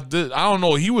is not this. I don't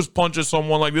know. He was punching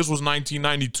someone like this was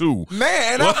 1992.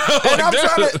 Man, I'm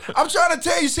trying to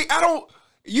tell you, see,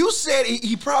 you said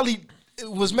he probably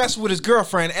was messing with his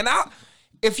girlfriend, and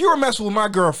if you were messing with my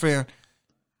girlfriend,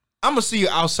 I'm gonna see you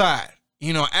outside,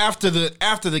 after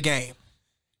the game.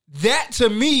 That to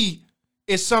me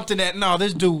is something that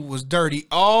this dude was dirty.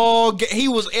 He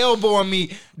was elbowing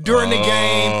me during the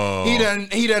game.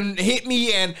 He done hit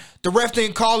me, and the ref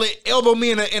didn't call it. Elbowed me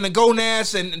in a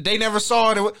gonads, and they never saw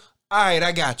it. All right,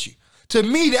 I got you. To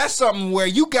me, that's something where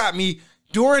you got me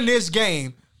during this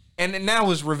game, and now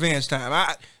it's revenge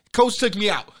time. Coach took me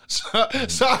out.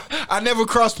 So I never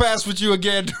cross paths with you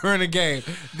again during the game.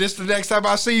 This the next time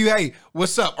I see you, hey,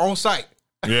 what's up? On site.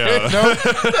 Yeah.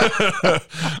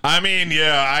 I mean,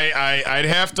 yeah, I'd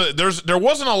have to. There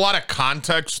wasn't a lot of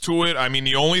context to it. I mean,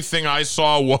 the only thing I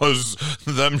saw was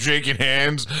them shaking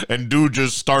hands, and dude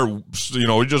just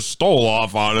he just stole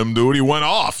off on him, dude. He went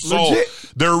off. So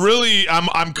they're really,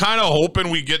 I'm kind of hoping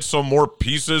we get some more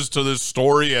pieces to this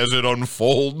story as it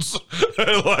unfolds,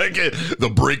 like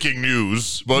the breaking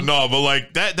news. But no, but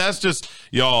like that's just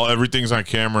y'all. Everything's on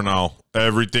camera now.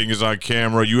 Everything is on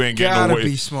camera. You ain't getting Gotta away.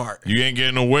 be smart. You ain't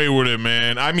getting away with it,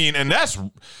 man. I mean, and that's,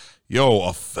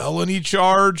 a felony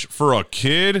charge for a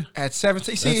kid at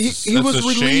 17. See, he was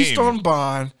released on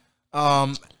bond.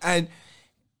 And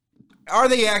are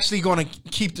they actually going to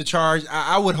keep the charge?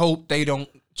 I would hope they don't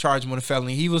charge him with a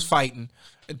felony. He was fighting.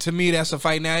 To me, that's a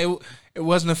fight. Now, it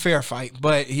wasn't a fair fight,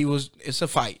 but it's a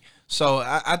fight. So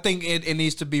I think it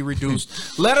needs to be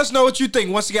reduced. Let us know what you think.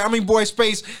 Once again, Boy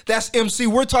Space, that's MC.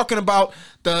 We're talking about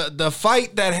the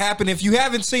fight that happened. If you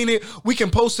haven't seen it, we can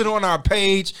post it on our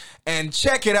page and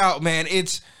check it out, man.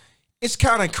 It's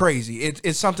kind of crazy.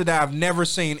 It's something that I've never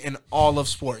seen in all of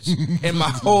sports in my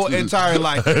whole entire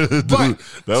life. But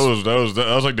that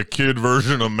was like the kid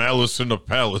version of Malice in the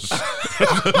Palace.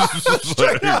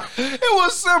 It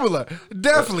was similar,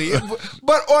 definitely.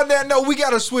 But on that note, we got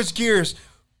to switch gears.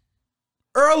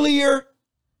 Earlier,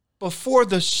 before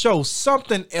the show,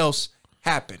 something else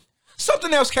happened.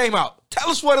 Something else came out. Tell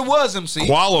us what it was, MC.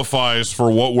 Qualifies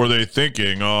for what were they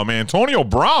thinking? Antonio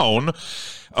Brown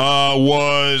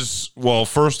was, well,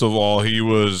 first of all,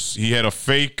 he had a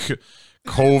fake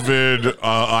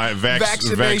COVID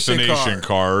vaccination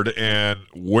card, and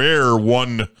where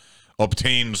one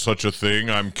obtain such a thing,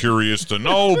 I'm curious to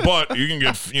know, but you can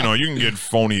get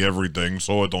phony everything,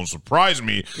 so it don't surprise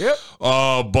me. Yep.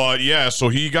 But yeah, so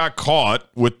he got caught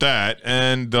with that,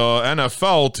 and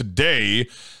NFL today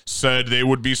said they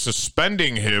would be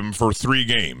suspending him for 3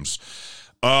 games.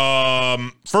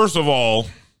 First of all,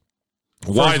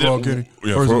 Kenny.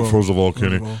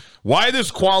 Why this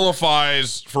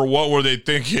qualifies for what were they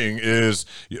thinking is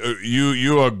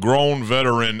you a grown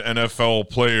veteran NFL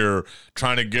player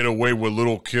trying to get away with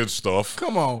little kid stuff.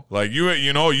 Come on. Like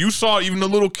you saw even the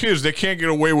little kids, they can't get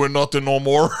away with nothing no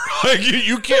more. Like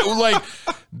you can't, like,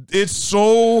 it's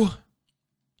so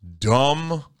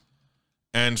dumb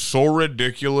and so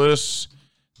ridiculous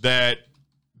that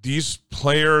these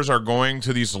players are going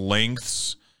to these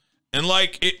lengths, and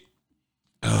like it.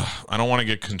 I don't want to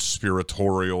get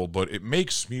conspiratorial, but it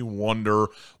makes me wonder,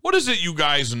 what is it you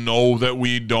guys know that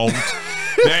we don't?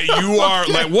 That you are,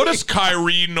 like, what does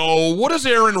Kyrie know? What does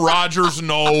Aaron Rodgers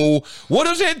know? What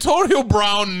does Antonio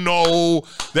Brown know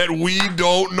that we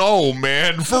don't know,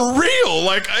 man? For real.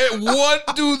 Like,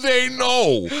 what do they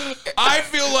know? I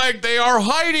feel like they are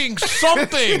hiding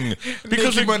something.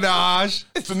 Because Nicki Minaj.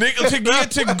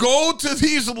 To go to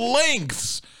these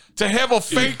lengths to have a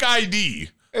fake ID.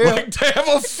 Yeah. Like, to have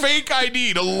a fake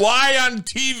ID, to lie on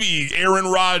TV, Aaron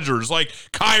Rodgers, like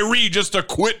Kyrie just to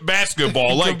quit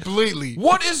basketball. Like, completely.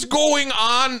 What is going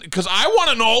on? Because I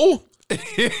want to know.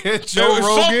 Joe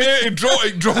Rogan.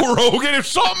 Joe Rogan, if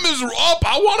something is up,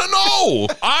 I want to know.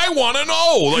 I want to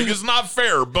know. Like, it's not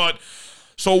fair. But,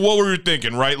 so what were you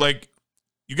thinking, right? Like,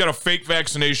 you got a fake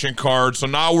vaccination card, so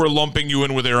now we're lumping you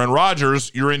in with Aaron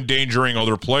Rodgers. You're endangering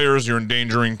other players. You're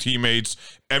endangering teammates,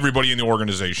 everybody in the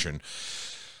organization.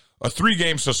 A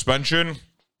 3-game suspension.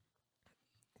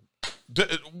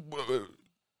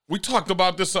 We talked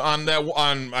about this on I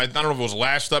don't know if it was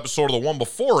last episode or the one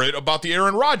before it, about the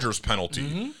Aaron Rodgers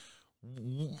penalty.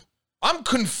 Mm-hmm. I'm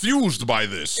confused by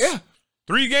this. Yeah.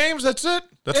 3 games, that's it?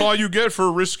 That's all you get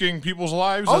for risking people's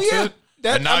lives? Oh, that's yeah. it?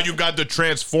 And now you've got the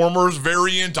Transformers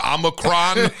variant,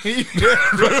 Omicron. Like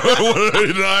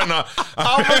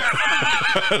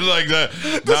that.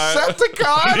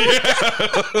 Decepticon?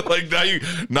 Yeah. Like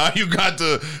now you got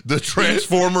the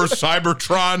Transformers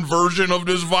Cybertron version of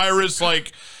this virus.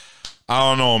 Like, I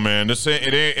don't know, man. It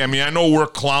ain't. I mean, I know we're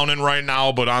clowning right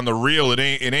now, but on the real, it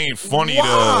ain't funny.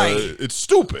 Why? It's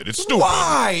stupid. It's stupid.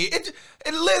 Why?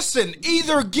 Listen,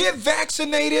 either get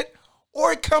vaccinated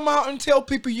or come out and tell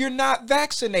people you're not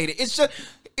vaccinated. It's just,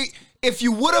 if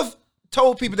you would have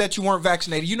told people that you weren't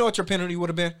vaccinated, you know what your penalty would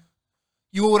have been?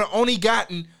 You would have only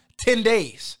gotten 10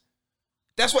 days.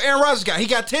 That's what Aaron Rodgers got. He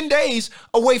got 10 days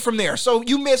away from there. So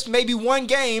you missed maybe 1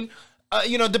 game,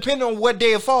 depending on what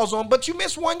day it falls on, but you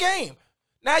missed 1 game.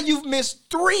 Now you've missed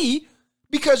 3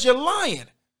 because you're lying.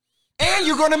 And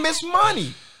you're going to miss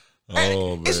money.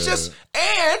 Man. It's just,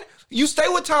 and you stay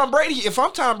with Tom Brady. If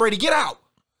I'm Tom Brady, get out.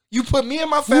 You put me and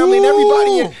my family and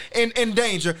everybody in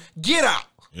danger. Get out.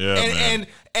 Yeah,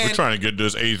 And we're trying to get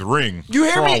this 8th ring. You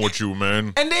hear What's wrong me? with you,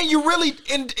 man? And then you really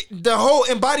in the whole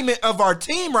embodiment of our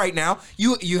team right now.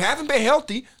 You haven't been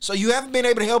healthy, so you haven't been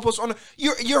able to help us on.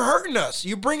 You're hurting us.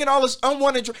 You're bringing all this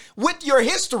unwanted with your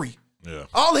history. Yeah.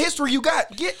 All the history you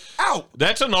got, get out.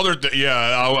 That's another thing. Yeah,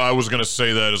 I was going to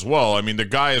say that as well. I mean, the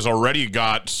guy has already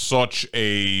got such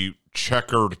a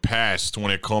checkered past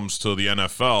when it comes to the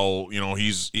NFL. You know,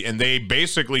 and they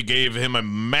basically gave him a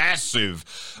massive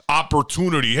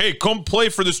opportunity. Hey, come play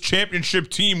for this championship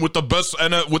team with the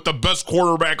best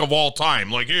quarterback of all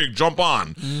time. Like, hey, jump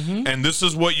on. Mm-hmm. And this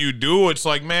is what you do. It's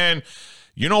like, man,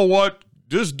 you know what?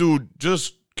 This dude,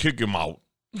 just kick him out.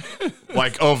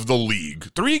 Like, of the league.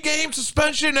 3-game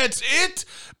suspension, that's it?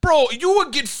 Bro, you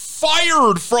would get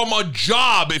fired from a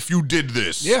job if you did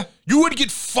this. Yeah. You would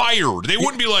get fired. They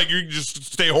wouldn't be like, you just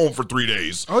stay home for 3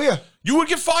 days. Oh, yeah. You would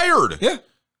get fired. Yeah.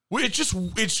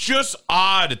 It's just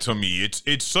odd to me.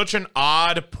 It's such an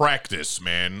odd practice,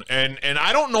 man. And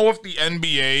I don't know if the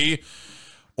NBA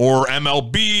or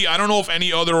MLB, I don't know if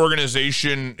any other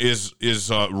organization is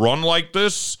run like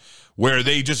this, where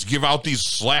they just give out these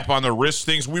slap on the wrist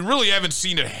things. We really haven't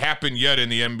seen it happen yet in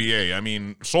the NBA. I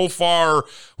mean, so far,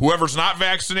 whoever's not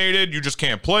vaccinated, you just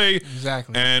can't play.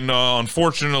 Exactly. And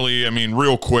unfortunately, I mean,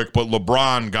 real quick, but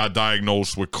LeBron got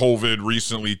diagnosed with COVID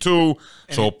recently too.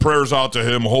 So prayers out to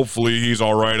him. Hopefully he's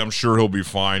all right. I'm sure he'll be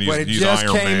fine. But it he's just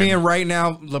Iron came Man. in right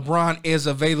now. LeBron is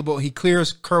available. He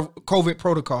clears COVID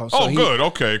protocols. So good.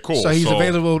 Okay, cool. So he's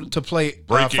available to play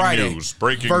Friday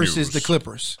Breaking versus news. the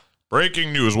Clippers.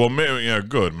 Breaking news. Well, yeah,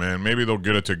 good, man. Maybe they'll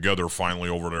get it together finally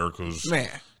over there because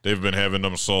they've been having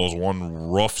themselves one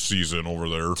rough season over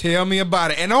there. Tell me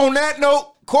about it. And on that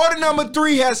note, quarter number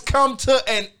 3 has come to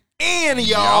an end,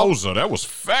 y'all. Yowza, that was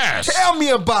fast. Tell me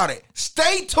about it.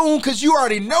 Stay tuned because you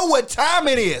already know what time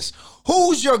it is.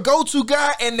 Who's your go-to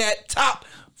guy in that top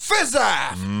fizz?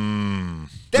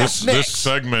 That's next. This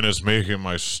segment is making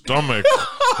my stomach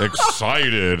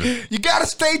excited. You got to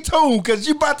stay tuned because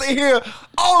you're about to hear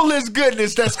all this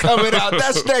goodness that's coming out.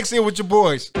 That's next here with your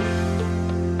boys.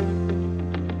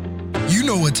 You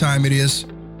know what time it is.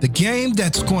 The game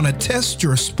that's going to test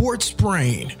your sports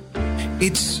brain.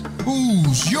 It's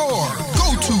Who's Your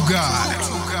Go-To Guy?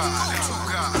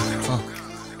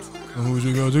 Who's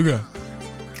your go-to guy?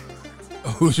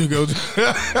 Who's your go-to?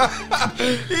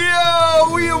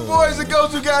 Yo, we your boys, the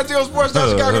go-to guy,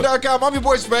 sports.chicago.com. I'm your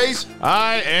boy Space.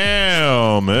 I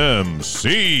am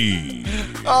MC.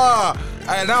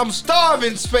 And I'm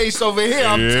starving Space over here.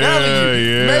 I'm telling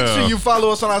you. Yeah. Make sure you follow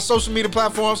us on our social media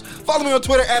platforms. Follow me on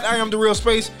Twitter at I am the real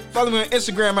Space. Follow me on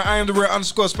Instagram at I am the real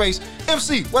 _Space.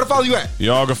 MC, where to follow you at?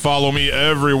 Y'all can follow me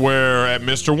everywhere at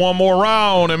Mr. One More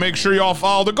Round, and make sure y'all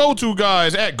follow the Go-To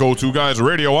Guys at Go-To Guys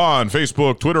Radio on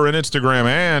Facebook, Twitter, and Instagram.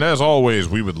 And as always,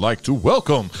 we would like to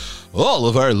welcome all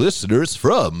of our listeners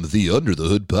from the Under the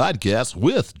Hood podcast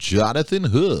with Jonathan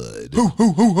Hood.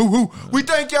 We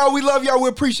thank y'all. We love y'all. We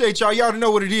appreciate y'all. Y'all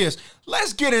know what it is.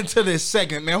 Let's get into this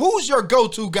segment, man. Who's your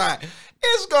go-to guy?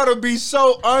 It's going to be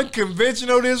so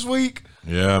unconventional this week.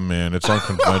 Yeah, man, it's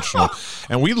unconventional.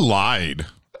 And we lied.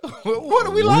 What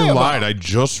did we lie about? We lied. I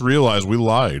just realized we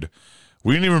lied.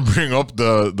 We didn't even bring up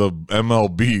the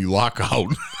MLB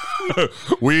lockout.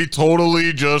 We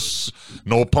totally just,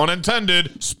 no pun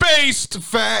intended, spaced.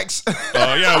 Facts.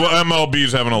 Yeah, well,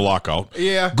 MLB's having a lockout.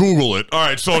 Yeah. Google it. All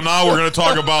right, so now we're going to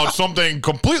talk about something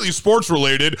completely sports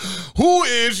related. Who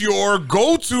is your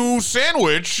go-to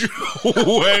sandwich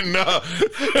when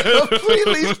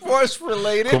Completely sports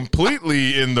related.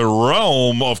 completely in the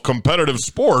realm of competitive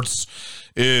sports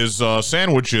is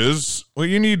sandwiches? Well,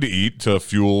 you need to eat to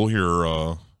fuel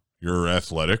your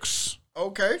athletics.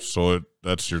 Okay. So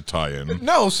that's your tie-in.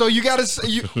 No, so you got to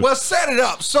set it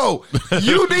up. So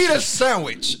you need a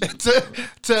sandwich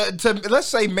to let's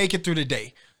say make it through the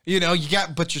day. You know,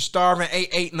 but you're starving,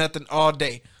 ate nothing all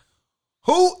day.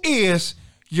 Who is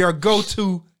your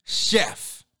go-to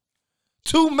chef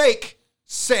to make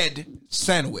said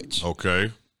sandwich?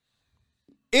 Okay.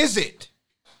 Is it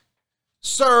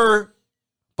Sir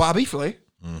Bobby Flay,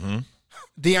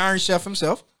 the Iron Chef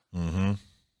himself,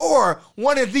 or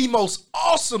one of the most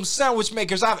awesome sandwich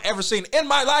makers I've ever seen in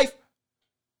my life,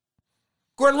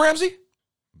 Gordon Ramsay?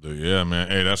 Yeah, man.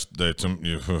 Hey, that's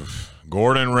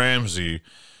Gordon Ramsay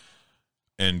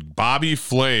and Bobby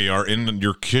Flay are in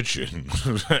your kitchen,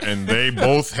 and they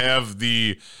both have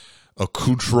the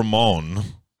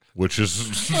accoutrement, which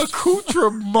is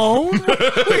Accoutrement? What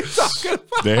are you talking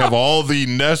about? they have all the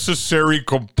necessary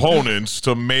components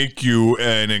to make you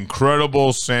an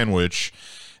incredible sandwich.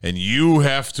 And you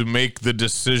have to make the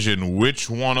decision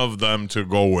which one of them to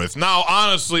go with. Now,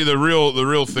 honestly, the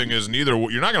real thing is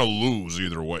you're not going to lose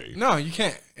either way. No, you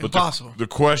can't. Impossible. The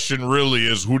question really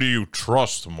is, who do you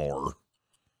trust more?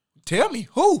 Tell me,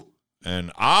 who?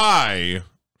 And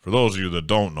for those of you that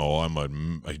don't know,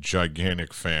 I'm a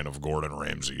gigantic fan of Gordon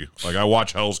Ramsay. Like, I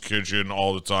watch Hell's Kitchen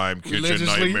all the time, Kitchen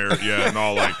Nightmare. Yeah,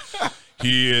 no, like,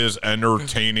 he is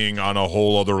entertaining on a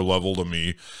whole other level to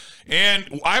me.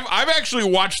 And I've actually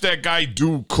watched that guy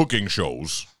do cooking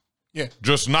shows. Yeah.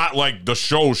 Just not like the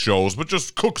shows, but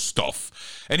just cook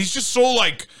stuff. And he's just so,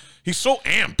 like, he's so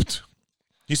amped.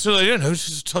 He's still like,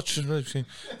 just touching everything.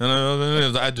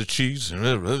 And I add the cheese.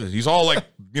 He's all like,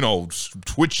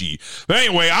 twitchy. But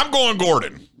anyway, I'm going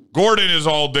Gordon. Gordon is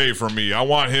all day for me. I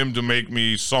want him to make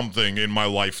me something in my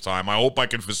lifetime. I hope I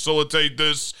can facilitate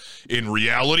this in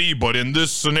reality, but in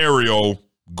this scenario,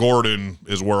 Gordon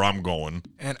is where I'm going.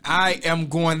 And I am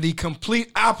going the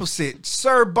complete opposite.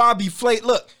 Sir Bobby Flay.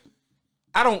 Look,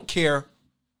 I don't care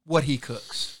what he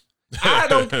cooks.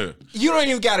 You don't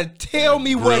even got to tell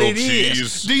me what it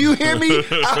is. Do you hear me?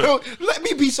 Let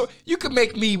me be so. You could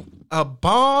make me a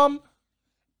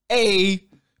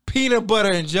peanut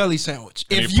butter and jelly sandwich.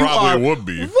 And he probably would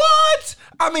be. What?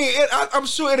 I mean, I'm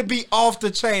sure it'd be off the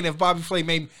chain if Bobby Flay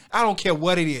made me. I don't care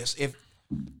what it is. If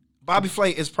Bobby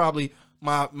Flay is probably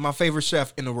my favorite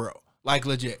chef in the world, like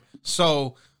legit.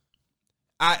 So,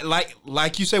 I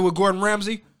like you say with Gordon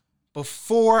Ramsay,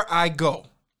 before I go,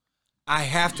 I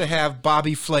have to have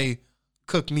Bobby Flay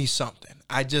cook me something.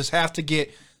 I just have to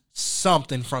get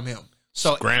something from him.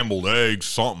 So scrambled eggs,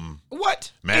 something.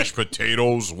 What? Mashed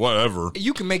potatoes, whatever.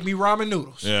 You can make me ramen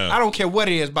noodles. Yeah. I don't care what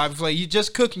it is, Bobby Flay. You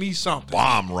just cook me something.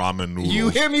 Bomb ramen noodles. You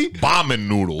hear me? Bombing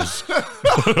noodles.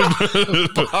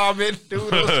 Bombing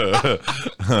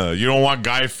noodles. You don't want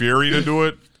Guy Fieri to do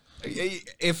it?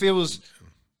 If it was...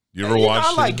 You ever watch?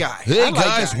 I like Guy. Hey, like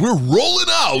guys, Guy. We're rolling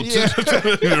out. Yeah.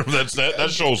 That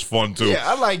show's fun, too. Yeah,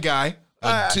 I like Guy.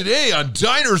 Today on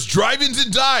Diners, Drive-Ins,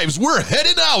 and Dives, we're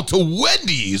heading out to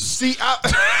Wendy's. See,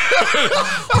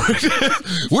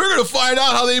 we're going to find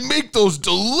out how they make those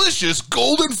delicious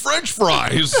golden French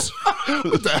fries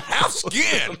with the half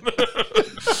skin.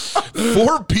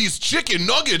 4-piece chicken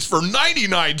nuggets for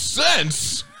 99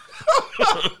 cents.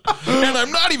 And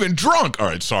I'm not even drunk. All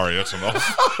right, sorry, that's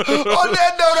enough. On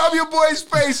that note, I'm your boy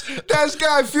Space. That's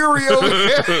Guy Fieri over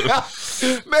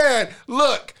here. Man,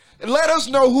 look, let us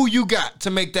know who you got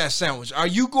to make that sandwich. Are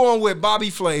you going with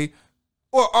Bobby Flay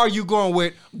or are you going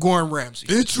with Gordon Ramsay?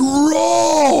 It's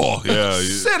raw. Yeah.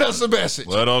 Send us a message.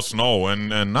 Let us know. And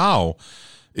now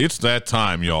it's that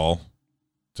time, y'all,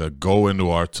 to go into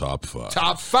our top 5.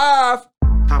 Top 5.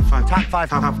 Top 5, top 5,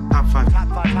 top 5, top 5, top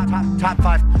 5, top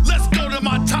 5. Let's go to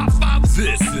my top 5.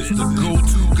 This is the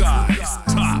go-to guys'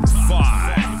 top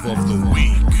 5 of the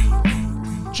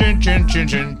week. Chin, chin, chin,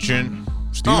 chin, chin.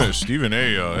 Stephen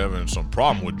A. Having some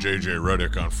problem with JJ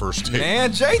Redick on First Take.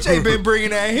 Man, JJ been bringing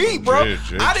that heat, bro.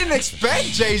 I didn't expect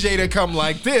JJ to come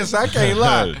like this. I can't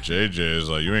lie. JJ is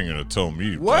like, you ain't gonna tell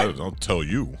me. What? I'll tell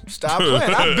you. Stop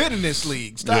playing. I've been in this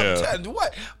league. Stop telling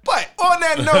what. But on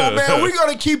that note, man, we're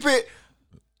gonna keep it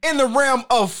in the realm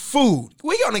of food.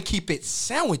 We're gonna keep it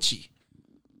sandwichy.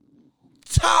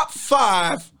 Top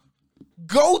 5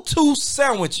 go-to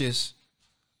sandwiches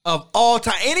of all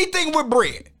time. Anything with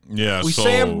bread. Yeah, we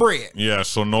saying bread. Yeah,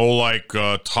 so no like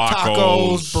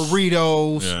tacos,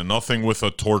 burritos. Yeah, nothing with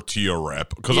a tortilla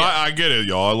wrap. Because I get it,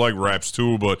 y'all. I like wraps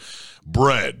too, but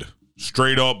bread.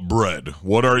 Straight up bread.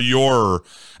 What are your...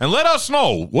 And let us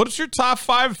know. What's your top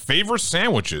 5 favorite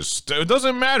sandwiches? It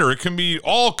doesn't matter. It can be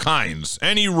all kinds.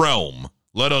 Any realm.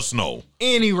 Let us know.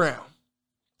 Any realm.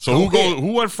 So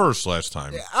who went first last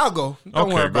time? Yeah, I'll go.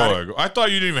 Don't worry about it. I thought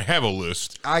you didn't even have a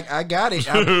list. I got it.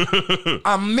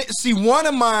 See, one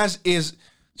of mine is,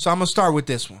 so I'm going to start with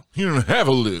this one. You don't have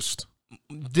a list.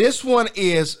 This one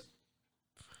is,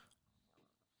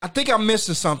 I think I'm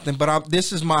missing something, but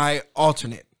this is my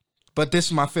alternate. But this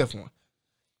is my 5th one.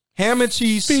 Ham and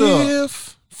cheese sub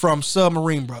from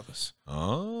Submarine Brothers.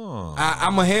 Oh.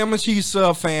 I'm a ham and cheese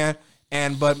sub fan.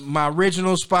 But my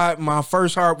original spot, my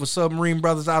first heart was Submarine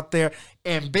Brothers out there.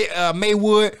 And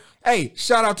Maywood, hey,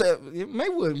 shout out to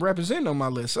Maywood representing on my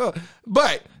list.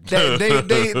 But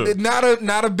they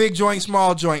not a big joint,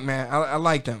 small joint, man. I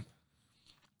like them.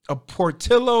 A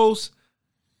Portillo's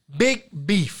big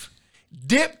beef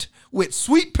dipped with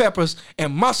sweet peppers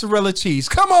and mozzarella cheese.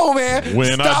 Come on, man.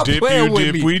 When Stop I dip, playing you with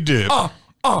dip, me. we dip.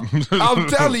 I'm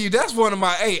telling you, that's one of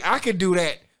my, I could do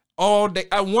that all day,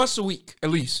 once a week at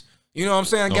least. You know what I'm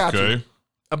saying? I got you.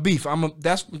 A beef.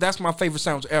 That's my favorite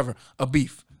sandwich ever. A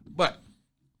beef. But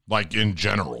like in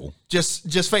general.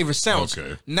 Just favorite sandwich.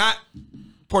 Okay. Not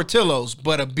Portillo's,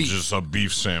 but a beef. Just a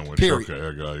beef sandwich. Period. Okay,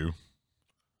 I got you.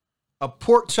 a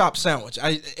pork chop sandwich.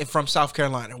 From South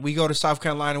Carolina. We go to South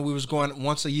Carolina. We was going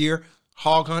once a year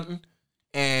hog hunting,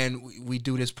 and we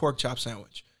do this pork chop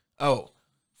sandwich. Oh,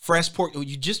 fresh pork.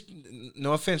 You just,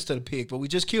 no offense to the pig, but we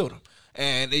just killed him.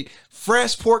 And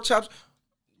fresh pork chops.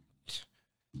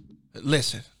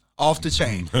 Listen, off the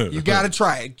chain. You got to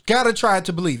try it. Got to try it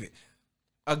to believe it.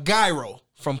 A gyro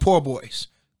from Poor Boys.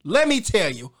 Let me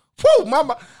tell you. Whew,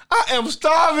 mama, I am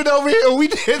starving over here. We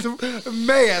did,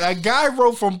 man, a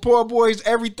gyro from Poor Boys,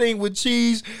 everything with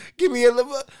cheese. Give me a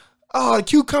little,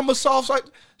 cucumber sauce. Like,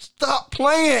 stop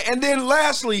playing. And then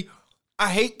lastly, I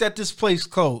hate that this place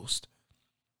closed.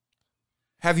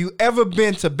 Have you ever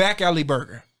been to Back Alley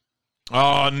Burger?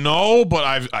 No,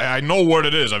 but I know what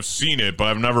it is. I've seen it, but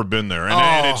I've never been there.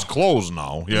 And it's closed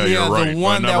now. Yeah, you're right.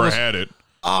 I never had it.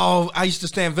 Oh, I used to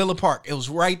stay in Villa Park. It was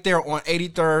right there on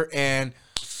 83rd and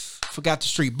forgot the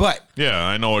street. But yeah,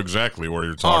 I know exactly where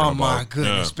you're talking about. Oh, my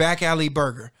goodness. Yeah. Back Alley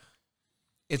Burger.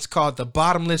 It's called the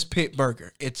Bottomless Pit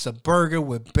Burger. It's a burger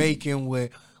with bacon,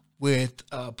 with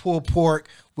pulled pork,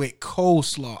 with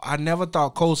coleslaw. I never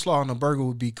thought coleslaw on a burger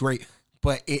would be great,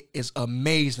 but it is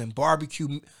amazing.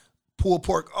 Barbecue, pulled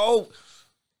pork. Oh,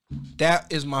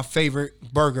 that is my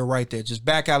favorite burger right there. Just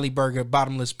Back Alley Burger,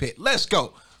 Bottomless Pit. Let's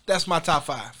go. That's my top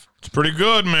 5. It's pretty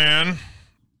good, man.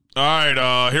 All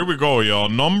right, here we go, y'all.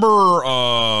 The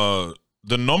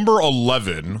number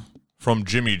 11 from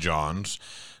Jimmy John's.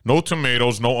 No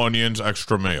tomatoes, no onions,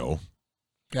 extra mayo.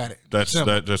 Got it. It's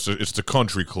the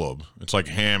country club. It's like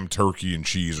ham, turkey, and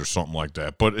cheese or something like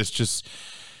that. But it's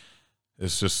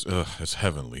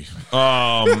heavenly.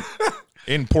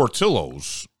 In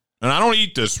Portillo's, and I don't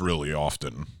eat this really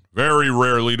often. Very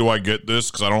rarely do I get this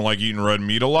because I don't like eating red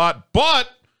meat a lot. But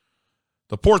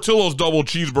the Portillo's double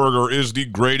cheeseburger is the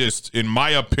greatest, in my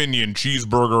opinion,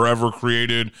 cheeseburger ever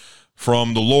created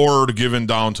from the Lord given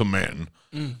down to man.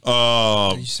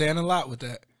 You're saying a lot with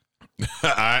that.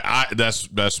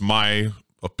 That's my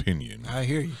opinion. I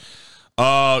hear you.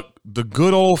 The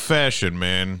good old fashioned,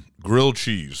 man, grilled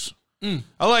cheese.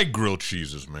 I like grilled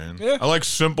cheeses, man. Yeah. I like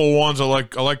simple ones. I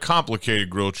like complicated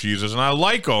grilled cheeses, and I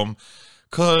like them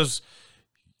because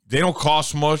they don't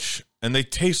cost much and they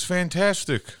taste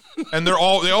fantastic. And they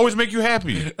always make you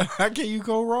happy. How can you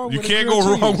go wrong? You can't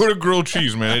go wrong with a grilled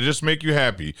cheese, man. They just make you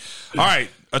happy. All right,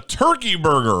 a turkey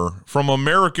burger from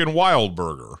American Wild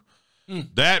Burger.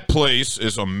 That place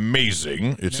is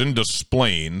amazing. It's in Des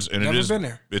Plaines, and Never been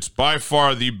there. It's by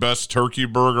far the best turkey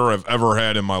burger I've ever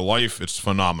had in my life. It's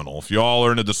phenomenal. If y'all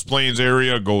are in the Des Plaines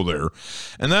area, go there.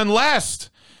 And then last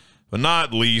but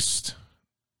not least,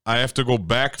 I have to go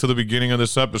back to the beginning of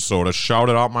this episode. I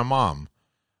shouted out my mom.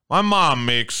 My mom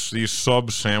makes these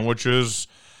sub sandwiches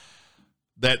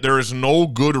that there is no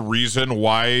good reason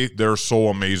why they're so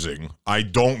amazing. I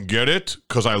don't get it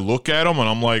because I look at them and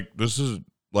I'm like, this is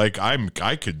like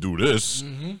I could do this,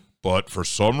 but for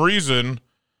some reason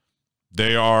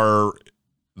they are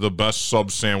the best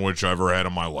sub sandwich I ever had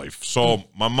in my life. So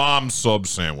my mom's sub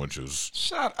sandwiches.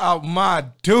 Shout out my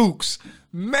Dukes.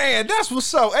 Man, that's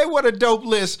what's up. Hey, what a dope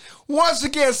list. Once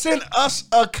again, send us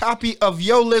a copy of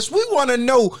your list. We want to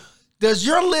know, does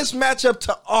your list match up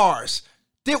to ours?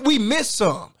 Did we miss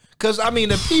some? Because, I mean,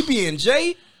 the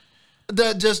PB&J,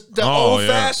 the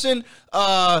old-fashioned,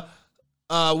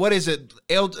 what is it?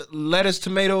 Lettuce,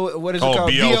 tomato, what is it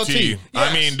called? BLT. Yes.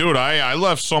 I mean, dude, I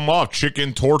left some off.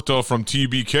 Chicken torta from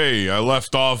TBK. I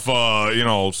left off,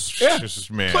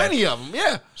 man. Plenty of them,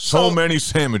 yeah. So many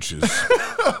sandwiches.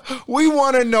 We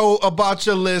want to know about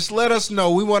your list. Let us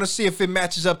know. We want to see if it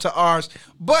matches up to ours.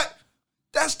 But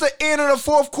that's the end of the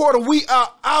fourth quarter. We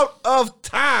are out of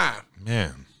time.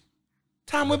 Man.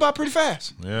 Time went by pretty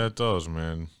fast. Yeah, it does,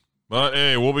 man. But,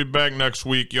 hey, we'll be back next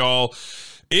week, y'all.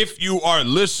 If you are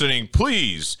listening,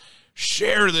 please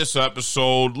share this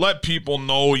episode. Let people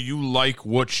know you like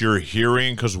what you're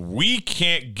hearing because we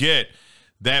can't get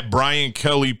that Brian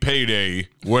Kelly payday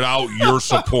without your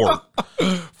support.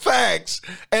 Facts.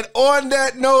 And on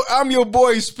that note, I'm your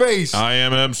boy Space. I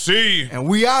am MC. And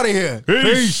we out of here.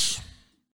 Peace.